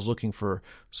moment, I was looking for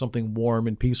something warm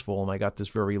and peaceful, and I got this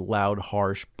very loud,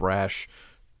 harsh, brash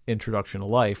introduction to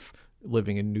life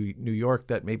living in New York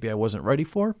that maybe I wasn't ready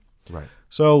for. Right.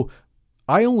 So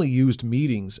I only used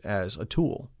meetings as a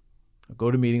tool. I'd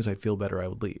go to meetings, I'd feel better, I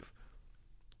would leave.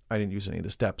 I didn't use any of the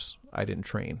steps. I didn't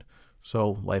train.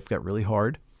 So life got really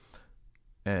hard,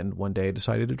 and one day I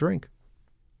decided to drink.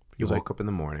 You woke up in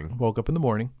the morning. Woke up in the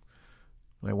morning,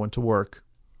 and I went to work,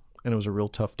 and it was a real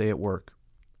tough day at work.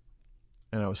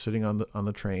 And I was sitting on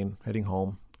the train heading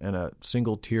home, and a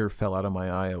single tear fell out of my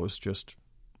eye. I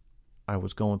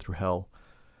was going through hell.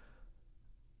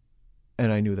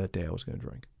 And I knew that day I was going to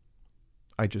drink.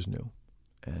 I just knew.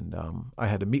 And I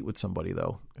had to meet with somebody,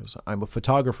 though. I'm a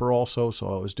photographer also,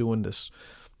 so I was doing this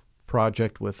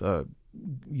project with a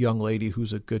young lady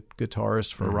who's a good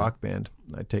guitarist for a rock band.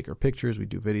 I'd take her pictures, we'd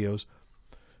do videos.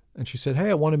 And she said, hey,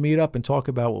 I want to meet up and talk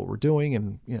about what we're doing.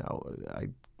 And, you know, I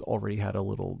already had a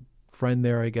little friend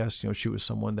there, I guess. You know, she was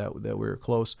someone that we were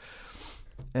close.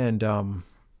 And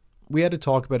we had to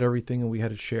talk about everything, and we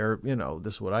had to share, you know,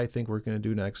 this is what I think we're going to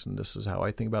do next, and this is how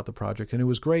I think about the project. And it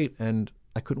was great, and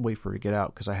I couldn't wait for her to get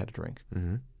out because I had to drink.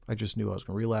 I just knew I was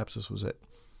going to relapse. This was it.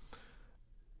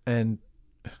 And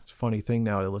it's a funny thing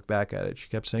now, I look back at it. She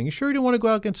kept saying, you sure you didn't want to go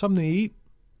out and get something to eat?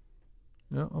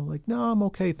 You know, I'm like, no, I'm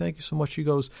okay. Thank you so much. She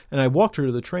goes, and I walked her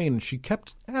to the train, and she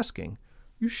kept asking,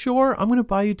 you sure? I'm going to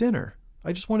buy you dinner.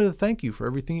 I just wanted to thank you for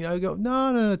everything. I go,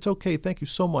 no, it's okay. Thank you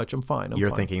so much. I'm fine. You're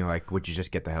fine. Thinking like, would you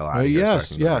just get the hell out of here?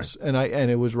 Yes. And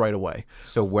it was right away.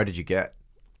 So what did you get?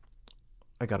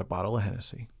 I got a bottle of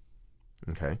Hennessy.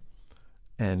 Okay.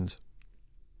 And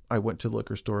I went to the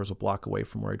liquor store. It was a block away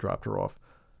from where I dropped her off.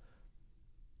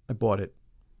 I bought it.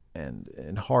 And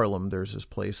in Harlem, there's this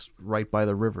place right by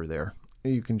the river there.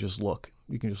 You can just look.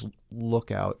 You can just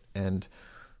look out, and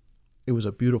it was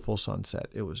a beautiful sunset.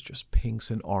 It was just pinks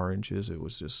and oranges. It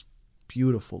was this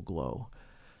beautiful glow.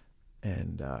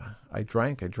 And I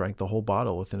drank the whole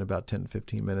bottle within about 10,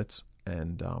 15 minutes.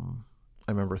 And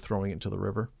I remember throwing it into the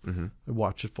river. I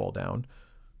watched it fall down.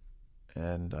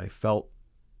 And I felt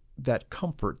that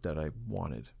comfort that I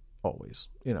wanted always.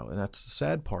 You know, and that's the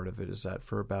sad part of it, is that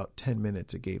for about 10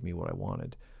 minutes, it gave me what I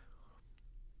wanted.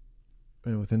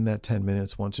 And within that 10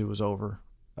 minutes, once it was over,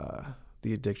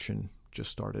 the addiction just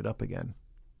started up again.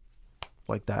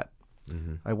 Like that.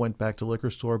 I went back to the liquor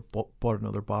store, bought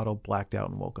another bottle, blacked out,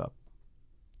 and woke up.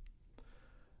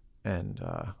 And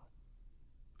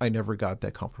I never got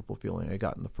that comfortable feeling I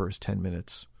got in the first 10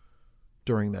 minutes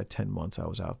during that 10 months I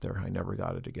was out there. I never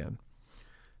got it again.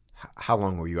 How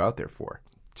long were you out there for?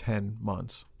 10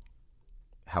 months.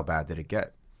 How bad did it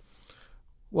get?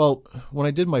 Well, when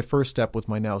I did my first step with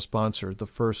my now sponsor, the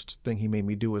first thing he made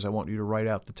me do was, I want you to write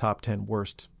out the top 10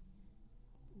 worst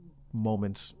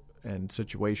moments and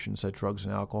situations that drugs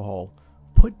and alcohol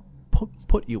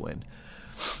put you in.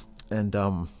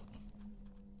 And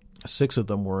 6 of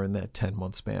them were in that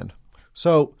 10-month span.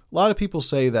 So a lot of people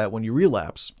say that when you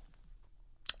relapse,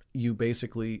 you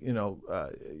basically,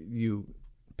 you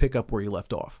pick up where you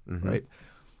left off, right?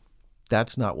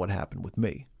 That's not what happened with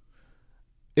me.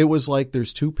 It was like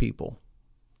there's 2 people.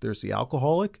 There's the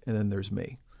alcoholic, and then there's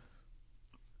me.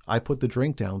 I put the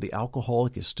drink down. The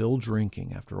alcoholic is still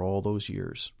drinking after all those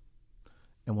years.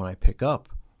 And when I pick up,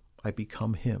 I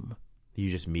become him. You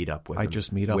just meet up with him. I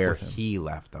just meet up with him. Where he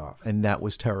left off. And that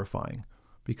was terrifying,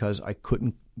 because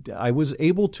I was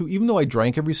able to, even though I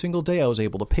drank every single day, I was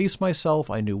able to pace myself.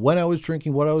 I knew when I was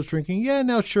drinking, what I was drinking. Yeah,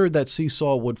 now sure, that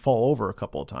seesaw would fall over a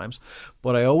couple of times,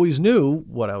 but I always knew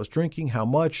what I was drinking, how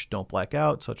much, don't black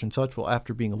out, such and such. Well,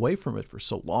 after being away from it for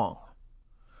so long,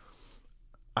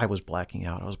 I was blacking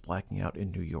out. I was blacking out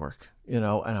in New York, and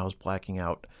I was blacking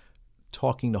out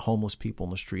talking to homeless people in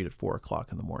the street at 4 o'clock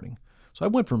in the morning. So I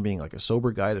went from being like a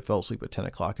sober guy that fell asleep at 10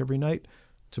 o'clock every night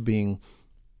to being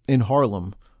in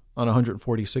Harlem on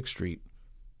 146th Street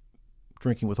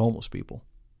drinking with homeless people.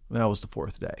 And that was the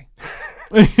 4th day.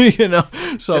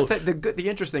 So the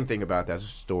interesting thing about that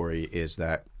story is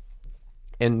that,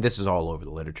 and this is all over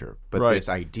the literature, but right. This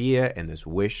idea and this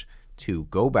wish to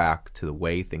go back to the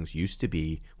way things used to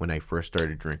be when I first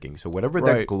started drinking. So whatever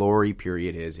Right. that glory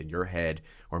period is in your head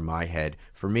or my head,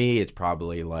 for me, it's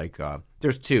probably like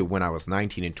there's two. When I was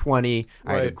 19 and 20,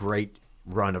 I had a Right. great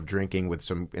run of drinking with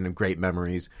some great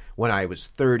memories. When I was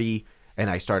 30 and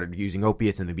I started using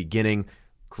opiates in the beginning,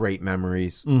 great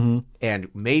memories. Mm-hmm. And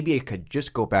maybe it could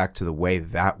just go back to the way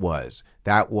that was.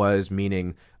 That was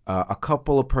meaning a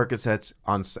couple of Percocets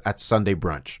at Sunday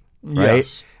brunch, right?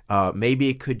 Yes. Maybe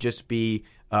it could just be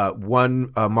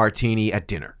one martini at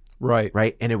dinner, Right.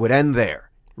 right? And it would end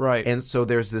there. Right. And so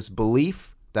there's this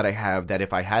belief that I have that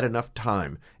if I had enough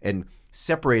time and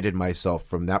separated myself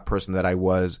from that person that I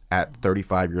was at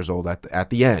 35 years old at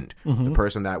the end, the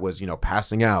person that was,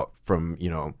 passing out from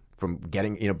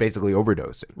getting, basically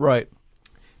overdosing. Right.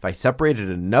 If I separated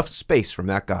enough space from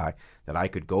that guy that I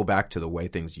could go back to the way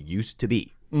things used to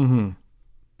be. Mm-hmm.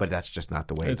 But that's just not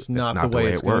the way. It's not the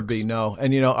way it's going to be. No,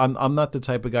 and I'm not the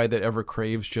type of guy that ever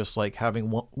craves just like having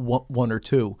one or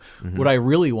two. Mm-hmm. What I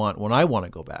really want when I want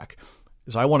to go back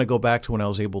is I want to go back to when I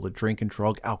was able to drink and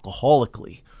drug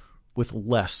alcoholically with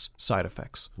less side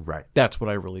effects. Right. That's what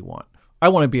I really want. I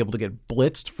want to be able to get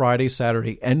blitzed Friday,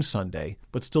 Saturday, and Sunday,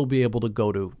 but still be able to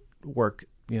go to work,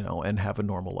 and have a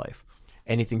normal life.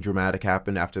 Anything dramatic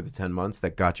happened after the 10 months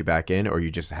that got you back in, or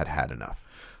you just had enough?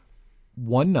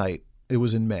 One night, it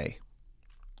was in May,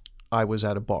 I was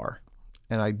at a bar,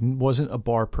 and I wasn't a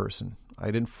bar person.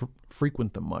 I didn't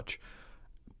frequent them much,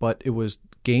 but it was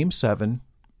Game 7,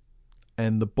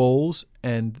 and the Bulls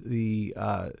and the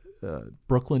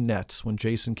Brooklyn Nets, when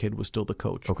Jason Kidd was still the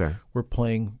coach, were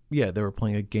playing. Yeah, they were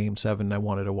playing a Game 7, and I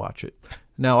wanted to watch it.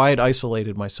 Now, I had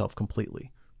isolated myself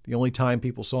completely. The only time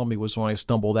people saw me was when I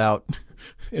stumbled out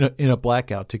in a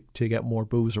blackout to get more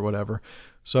booze or whatever.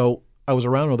 So I was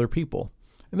around other people.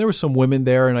 And there were some women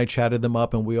there, and I chatted them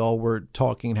up, and we all were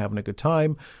talking and having a good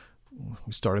time.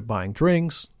 We started buying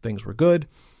drinks. Things were good.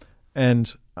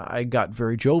 And I got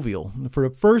very jovial. And for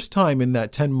the first time in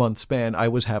that 10-month span, I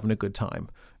was having a good time.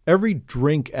 Every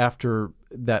drink after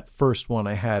that first one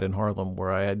I had in Harlem,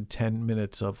 where I had 10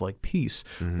 minutes of like peace,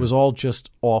 was all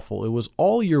just awful. It was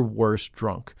all your worst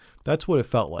drunk. That's what it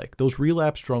felt like. Those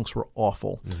relapse drunks were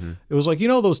awful. It was like,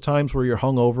 those times where you're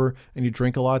hungover and you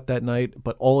drink a lot that night,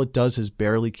 but all it does is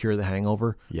barely cure the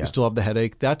hangover. Yes. You still have the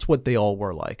headache. That's what they all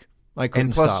were like. I couldn't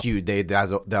And plus,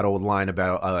 stop. that old line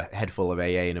about a head full of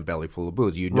AA and a belly full of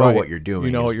booze. You know Right. what you're doing.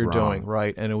 You know is what you're wrong. doing,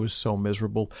 right? And it was so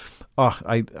miserable.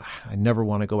 I never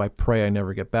want to go. I pray I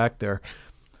never get back there.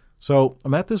 So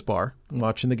I'm at this bar, I'm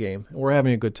watching the game, and we're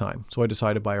having a good time. So I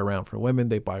decided to buy a round for women.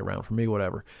 They buy a round for me,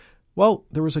 whatever. Well,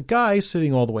 there was a guy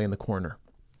sitting all the way in the corner,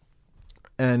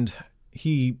 and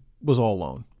he was all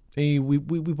alone.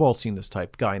 We've all seen this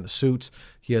type guy in the suits.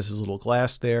 He has his little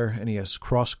glass there, and he has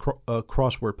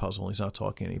crossword puzzle. He's not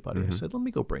talking to anybody. I said, let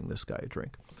me go bring this guy a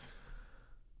drink.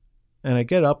 And I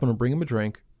get up and I bring him a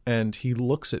drink, and he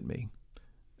looks at me.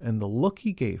 And the look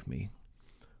he gave me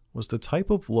was the type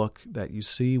of look that you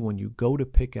see when you go to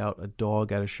pick out a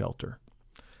dog at a shelter.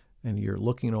 And you're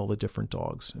looking at all the different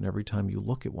dogs. And every time you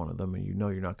look at one of them and you know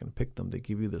you're not going to pick them, they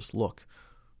give you this look.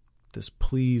 This,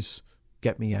 please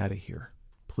get me out of here.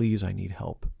 Please, I need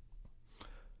help.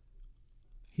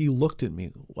 He looked at me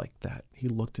like that. He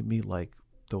looked at me like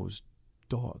those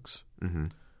dogs.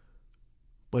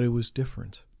 But it was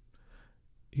different.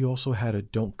 He also had a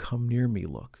don't come near me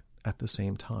look at the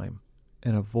same time.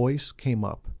 And a voice came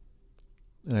up.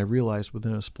 And I realized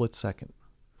within a split second,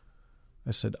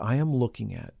 I said, I am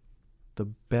looking at the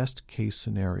best case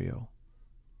scenario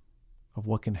of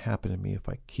what can happen to me if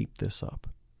I keep this up.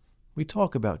 We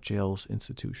talk about jails,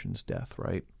 institutions, death,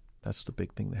 right? That's the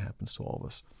big thing that happens to all of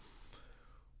us.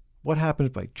 What happens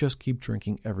if I just keep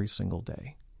drinking every single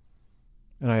day?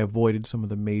 And I avoided some of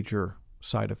the major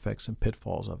side effects and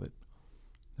pitfalls of it.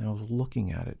 And I was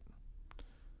looking at it.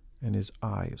 And his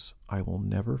eyes, I will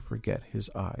never forget his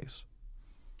eyes.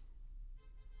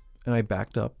 And I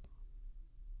backed up.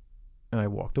 And I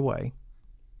walked away.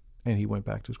 And he went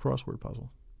back to his crossword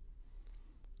puzzle.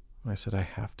 And I said, I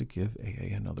have to give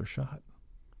AA another shot.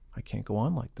 I can't go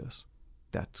on like this.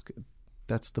 That's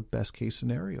the best case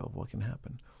scenario of what can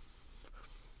happen.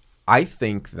 I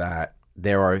think that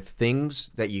there are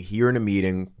things that you hear in a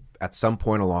meeting at some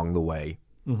point along the way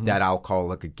that I'll call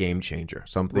like a game changer.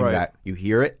 Something that you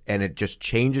hear it and it just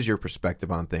changes your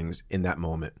perspective on things in that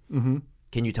moment.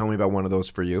 Can you tell me about one of those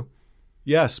for you?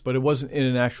 Yes, but it wasn't in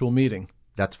an actual meeting.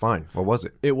 That's fine. What was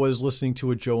it? It was listening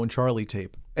to a Joe and Charlie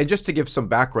tape. And just to give some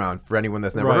background for anyone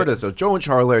that's never heard of it, so Joe and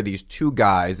Charlie are these two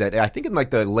guys that I think in like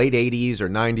the late 80s or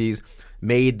 90s,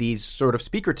 made these sort of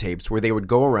speaker tapes where they would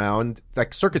go around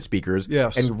like circuit speakers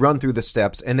Yes. and run through the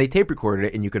steps, and they tape recorded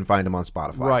it, and you can find them on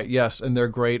Spotify. Right, yes, and they're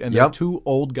great. And Yep. they're two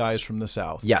old guys from the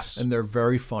South. Yes. And they're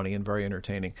very funny and very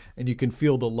entertaining. And you can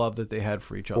feel the love that they had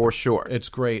for each other. For sure. It's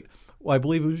great. Well, I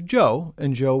believe it was Joe,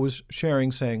 and Joe was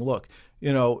sharing, saying, look,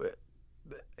 you know,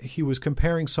 he was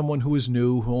comparing someone who was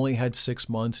new, who only had 6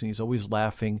 months, and he's always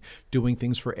laughing, doing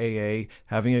things for AA,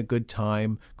 having a good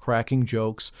time, cracking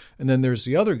jokes. And then there's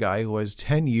the other guy who has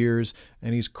 10 years,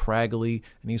 and he's craggly,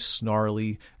 and he's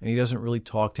snarly, and he doesn't really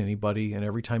talk to anybody, and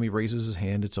every time he raises his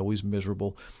hand, it's always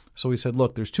miserable. So he said,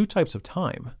 look, there's two types of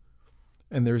time,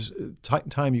 and there's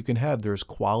time you can have. There's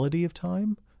quality of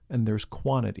time, and there's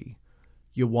quantity.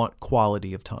 You want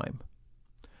quality of time.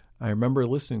 I remember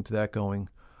listening to that going,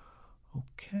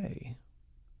 okay,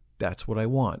 that's what I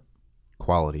want.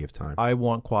 Quality of time. I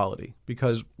want quality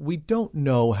because we don't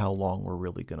know how long we're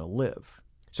really going to live.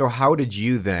 So how did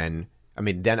you then,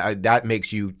 that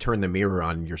makes you turn the mirror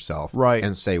on yourself. Right.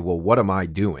 And say, well, what am I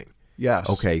doing? Yes.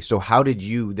 Okay, so how did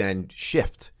you then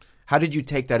shift? How did you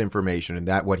take that information and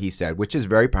that what he said, which is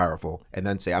very powerful, and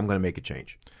then say, I'm going to make a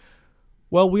change?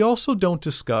 Well, we also don't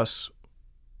discuss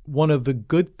one of the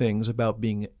good things about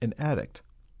being an addict,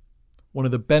 one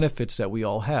of the benefits that we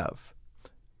all have.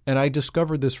 And I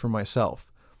discovered this for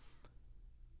myself.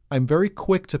 I'm very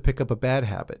quick to pick up a bad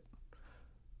habit.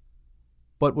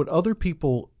 But what other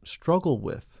people struggle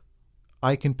with,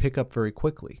 I can pick up very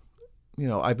quickly. You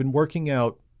know, I've been working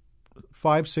out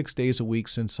 5-6 days a week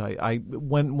since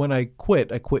when I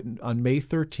quit on May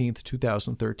 13th,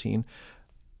 2013.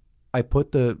 I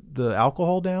put the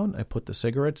alcohol down, I put the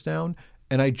cigarettes down,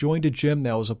 and I joined a gym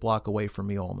that was a block away from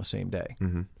me all on the same day.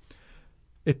 Mm-hmm.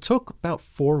 It took about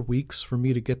 4 weeks for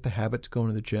me to get the habit to go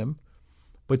into the gym.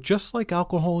 But just like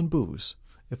alcohol and booze,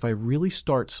 if I really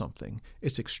start something,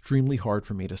 it's extremely hard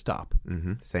for me to stop.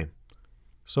 Mm-hmm. Same.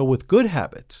 So with good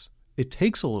habits, it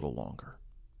takes a little longer.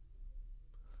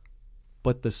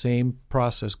 But the same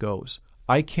process goes.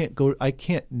 I can't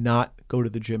not go to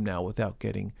the gym now without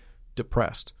getting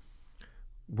depressed.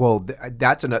 Well,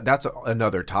 that's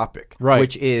another topic, Right.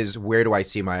 Which is, where do I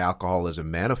see my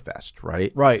alcoholism manifest,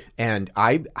 right? Right. And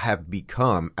I have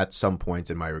become, at some points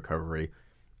in my recovery,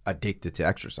 addicted to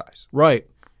exercise. Right.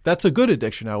 That's a good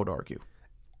addiction, I would argue.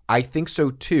 I think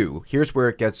so too. Here's where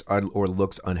it gets or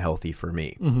looks unhealthy for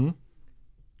me. Mm-hmm.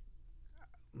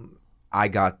 I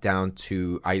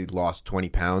lost 20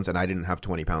 pounds, and I didn't have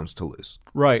 20 pounds to lose.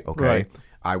 Right. Okay. Right.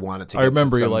 I wanted to. I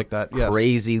remember you you like that. Yes.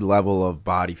 Crazy level of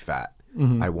body fat.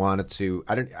 Mm-hmm. I wanted to.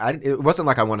 It wasn't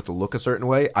like I wanted to look a certain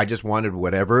way. I just wanted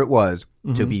whatever it was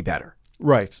to be better.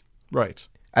 Right. Right.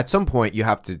 At some point, you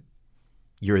have to.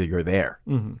 You're there.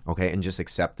 Mm-hmm. Okay, and just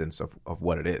acceptance of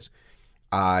what it is.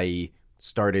 I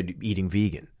started eating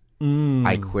vegan.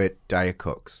 I quit Diet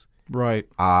Cokes. Right.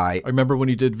 I remember when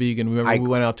you did vegan. We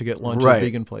went out to get lunch at a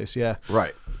vegan place. Yeah.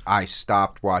 Right. I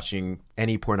stopped watching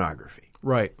any pornography.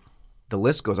 Right. The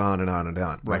list goes on and on and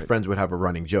on. My Right. friends would have a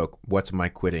running joke. What's my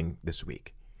quitting this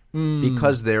week?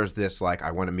 Because there's this, like,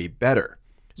 I want to be better.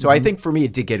 So I think for me,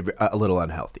 it did get a little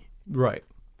unhealthy. Right.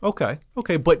 Okay.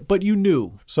 But you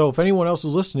knew. So if anyone else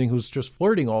is listening who's just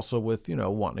flirting also with,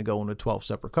 wanting to go into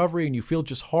 12-step recovery and you feel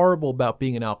just horrible about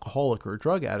being an alcoholic or a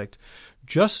drug addict,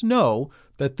 just know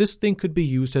that this thing could be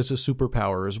used as a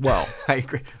superpower as well. I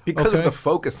agree. Because of the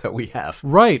focus that we have.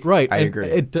 Right. I agree.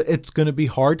 It's going to be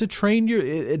hard to train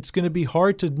it's going to be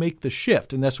hard to make the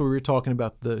shift. And that's what we were talking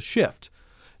about, the shift.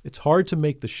 It's hard to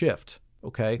make the shift,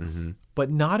 okay? Mm-hmm. But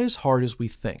not as hard as we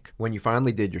think. When you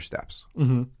finally did your steps,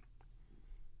 Mm-hmm.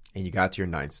 and you got to your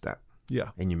 9th step, Yeah.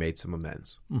 and you made some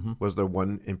amends, Mm-hmm. was there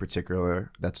one in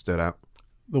particular that stood out?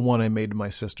 The one I made to my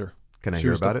sister. Can I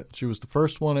hear about it? She was the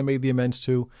first one I made the amends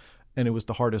to, and it was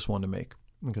the hardest one to make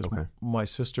because Okay. my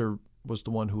sister was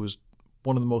the one who was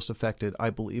one of the most affected,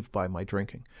 I believe, by my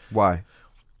drinking. Why?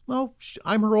 Well,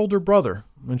 I'm her older brother,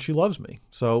 and she loves me.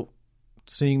 So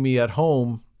seeing me at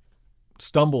home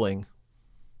stumbling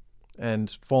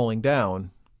and falling down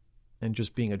and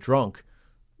just being a drunk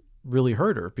really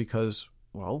hurt her because,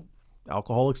 well,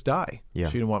 alcoholics die. Yeah.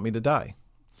 She didn't want me to die.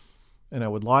 And I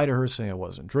would lie to her saying I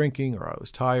wasn't drinking or I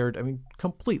was tired. I mean,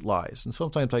 complete lies. And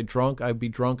sometimes I'd be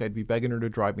drunk. I'd be begging her to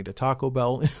drive me to Taco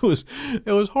Bell. It was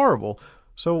horrible.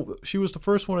 So she was the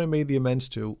first one I made the amends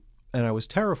to, and I was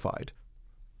terrified.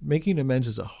 Making amends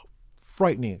is a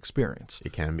frightening experience,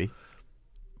 It can be.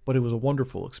 but it was a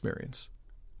wonderful experience.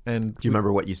 And Do you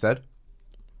remember what you said?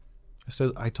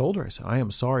 I told her, I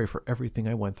am sorry for everything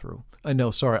I went through. I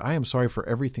am sorry for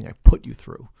everything I put you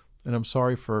through. And I'm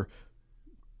sorry for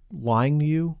lying to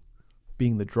you,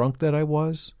 being the drunk that I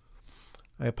was.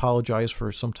 I apologize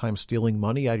for sometimes stealing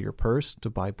money out of your purse to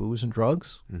buy booze and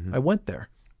drugs. I went there,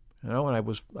 and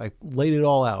I laid it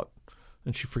all out,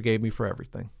 and she forgave me for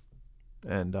everything.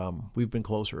 And we've been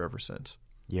closer ever since.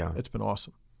 Yeah. It's been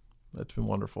awesome. It's been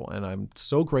wonderful. And I'm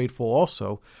so grateful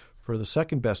also for the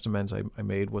second best amends I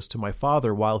made was to my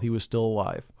father while he was still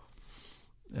alive.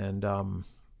 And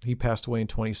he passed away in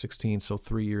 2016, so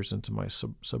 3 years into my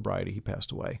sobriety, he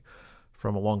passed away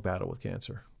from a long battle with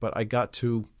cancer. But I got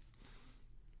to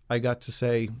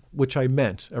say, which I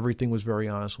meant, everything was very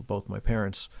honest with both my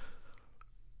parents,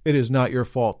 it is not your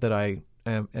fault that I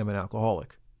am an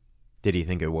alcoholic. Did he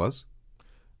think it was?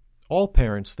 All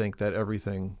parents think that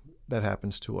everything that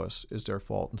happens to us is their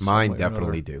fault. Mine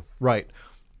definitely do. Right.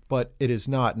 But it is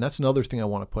not. And that's another thing I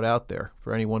want to put out there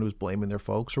for anyone who's blaming their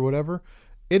folks or whatever.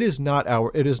 It is not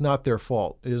their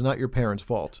fault. It is not your parents'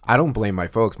 fault. I don't blame my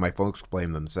folks. My folks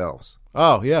blame themselves.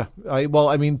 Oh, yeah.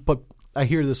 But I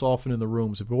hear this often in the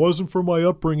rooms. If it wasn't for my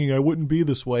upbringing, I wouldn't be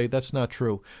this way. That's not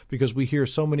true, because we hear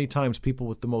so many times people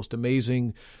with the most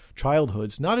amazing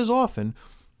childhoods, not as often,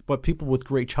 but people with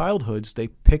great childhoods, they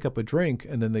pick up a drink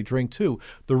and then they drink too.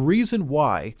 The reason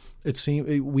why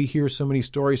we hear so many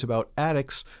stories about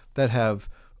addicts that have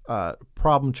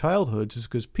problem childhoods is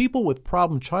because people with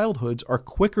problem childhoods are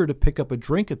quicker to pick up a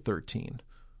drink at 13.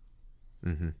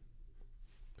 Mm-hmm.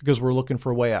 Because we're looking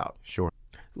for a way out. Sure.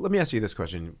 Let me ask you this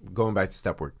question. Going back to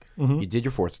step work. Mm-hmm. You did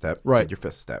your fourth step. Right. You did your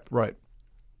fifth step. Right.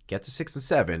 Get to 6 and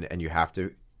 7, and you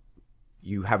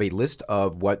have a list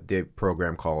of what the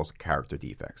program calls character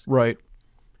defects. Right.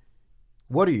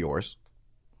 What are yours?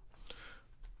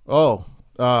 Oh,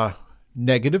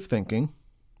 negative thinking.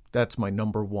 That's my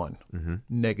number one. Mm-hmm.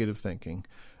 Negative thinking.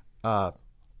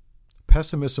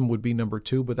 Pessimism would be number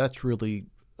 2, but that's really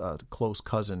a close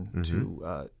cousin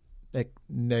to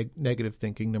negative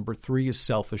thinking. Number 3 is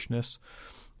selfishness.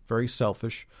 Very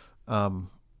selfish.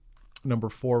 Number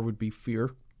 4 would be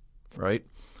fear. Right.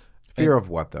 Fear of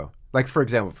what, though? Like, for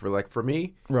example, for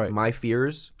me, right. My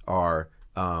fears are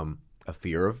a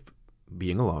fear of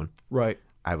being alone. Right.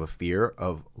 I have a fear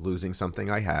of losing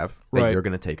something I have that right. you're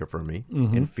going to take it from me,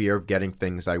 mm-hmm. and fear of getting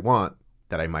things I want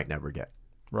that I might never get.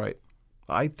 Right.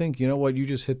 I think, you know what, you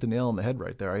just hit the nail on the head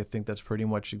right there. I think that's pretty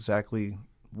much exactly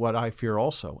what I fear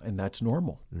also, and that's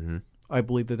normal. Mm-hmm. I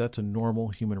believe that that's a normal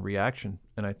human reaction,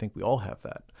 and I think we all have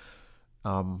that.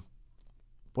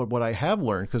 But what I have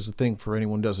learned, because the thing for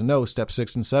anyone who doesn't know, step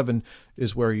 6 and 7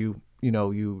 is where you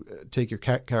take your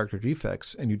character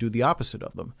defects and you do the opposite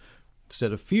of them.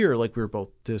 Instead of fear, like we were both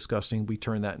discussing, we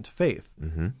turn that into faith.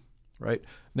 Mm-hmm. Right?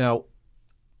 Now,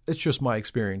 it's just my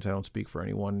experience. I don't speak for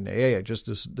anyone in AA.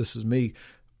 This is me.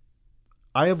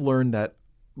 I have learned that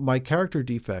my character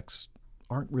defects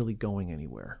aren't really going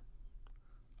anywhere.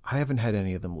 I haven't had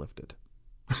any of them lifted.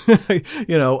 I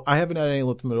haven't had any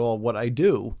of them at all. What I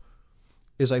do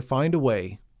is I find a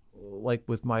way, like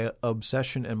with my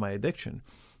obsession and my addiction,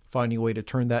 finding a way to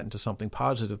turn that into something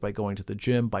positive by going to the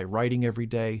gym, by writing every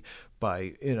day,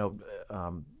 by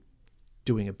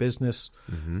doing a business.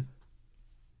 Mm-hmm.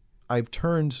 I've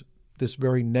turned this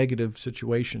very negative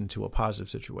situation to a positive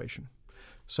situation.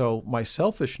 So my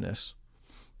selfishness,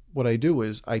 what I do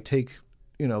is I take,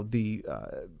 how do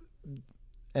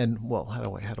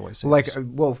I say like, this?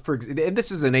 and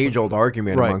this is an age-old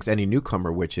argument right. amongst any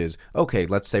newcomer, which is, okay,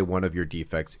 let's say one of your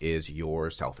defects is your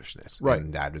selfishness, right.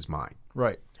 and that is mine.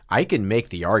 Right. I can make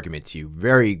the argument to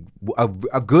you,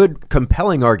 a good,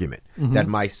 compelling argument, mm-hmm. that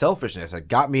my selfishness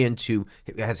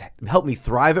has helped me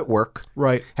thrive at work,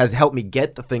 right. has helped me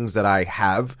get the things that I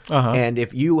have, uh-huh. and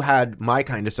if you had my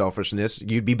kind of selfishness,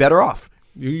 you'd be better off.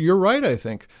 You're right, I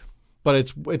think. But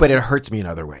it hurts me in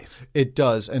other ways. It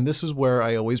does, and this is where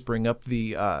I always bring up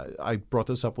I brought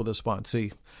this up with a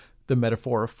sponsee, the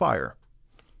metaphor of fire.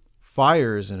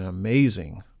 Fire is an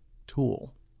amazing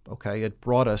tool. Okay, it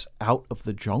brought us out of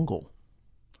the jungle.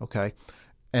 Okay,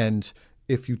 and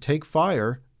if you take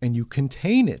fire and you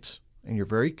contain it, and you're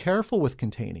very careful with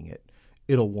containing it,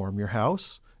 it'll warm your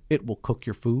house. It will cook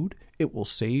your food. It will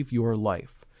save your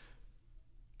life.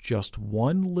 Just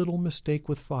one little mistake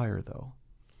with fire, though.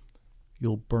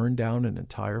 You'll burn down an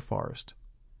entire forest.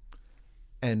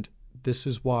 And this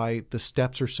is why the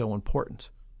steps are so important.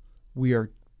 We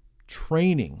are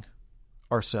training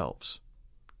ourselves.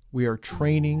 We are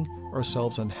training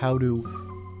ourselves on how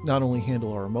to not only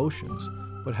handle our emotions,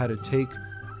 but how to take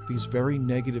these very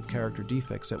negative character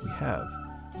defects that we have,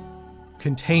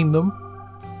 contain them,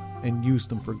 and use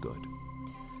them for good.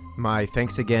 My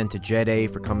thanks again to Jed A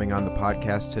for coming on the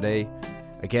podcast today.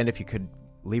 Again, if you could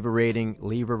leave a rating,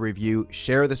 leave a review,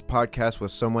 share this podcast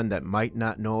with someone that might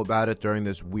not know about it during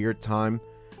this weird time.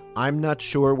 I'm not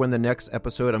sure when the next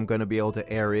episode I'm going to be able to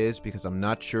air is, because I'm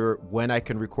not sure when I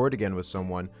can record again with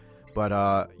someone.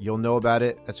 But you'll know about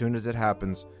it as soon as it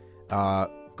happens.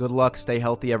 Good luck. Stay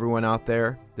healthy, everyone out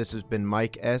there. This has been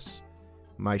Mike S.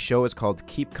 My show is called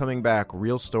Keep Coming Back,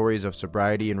 Real Stories of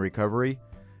Sobriety and Recovery.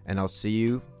 And I'll see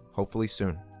you hopefully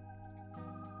soon.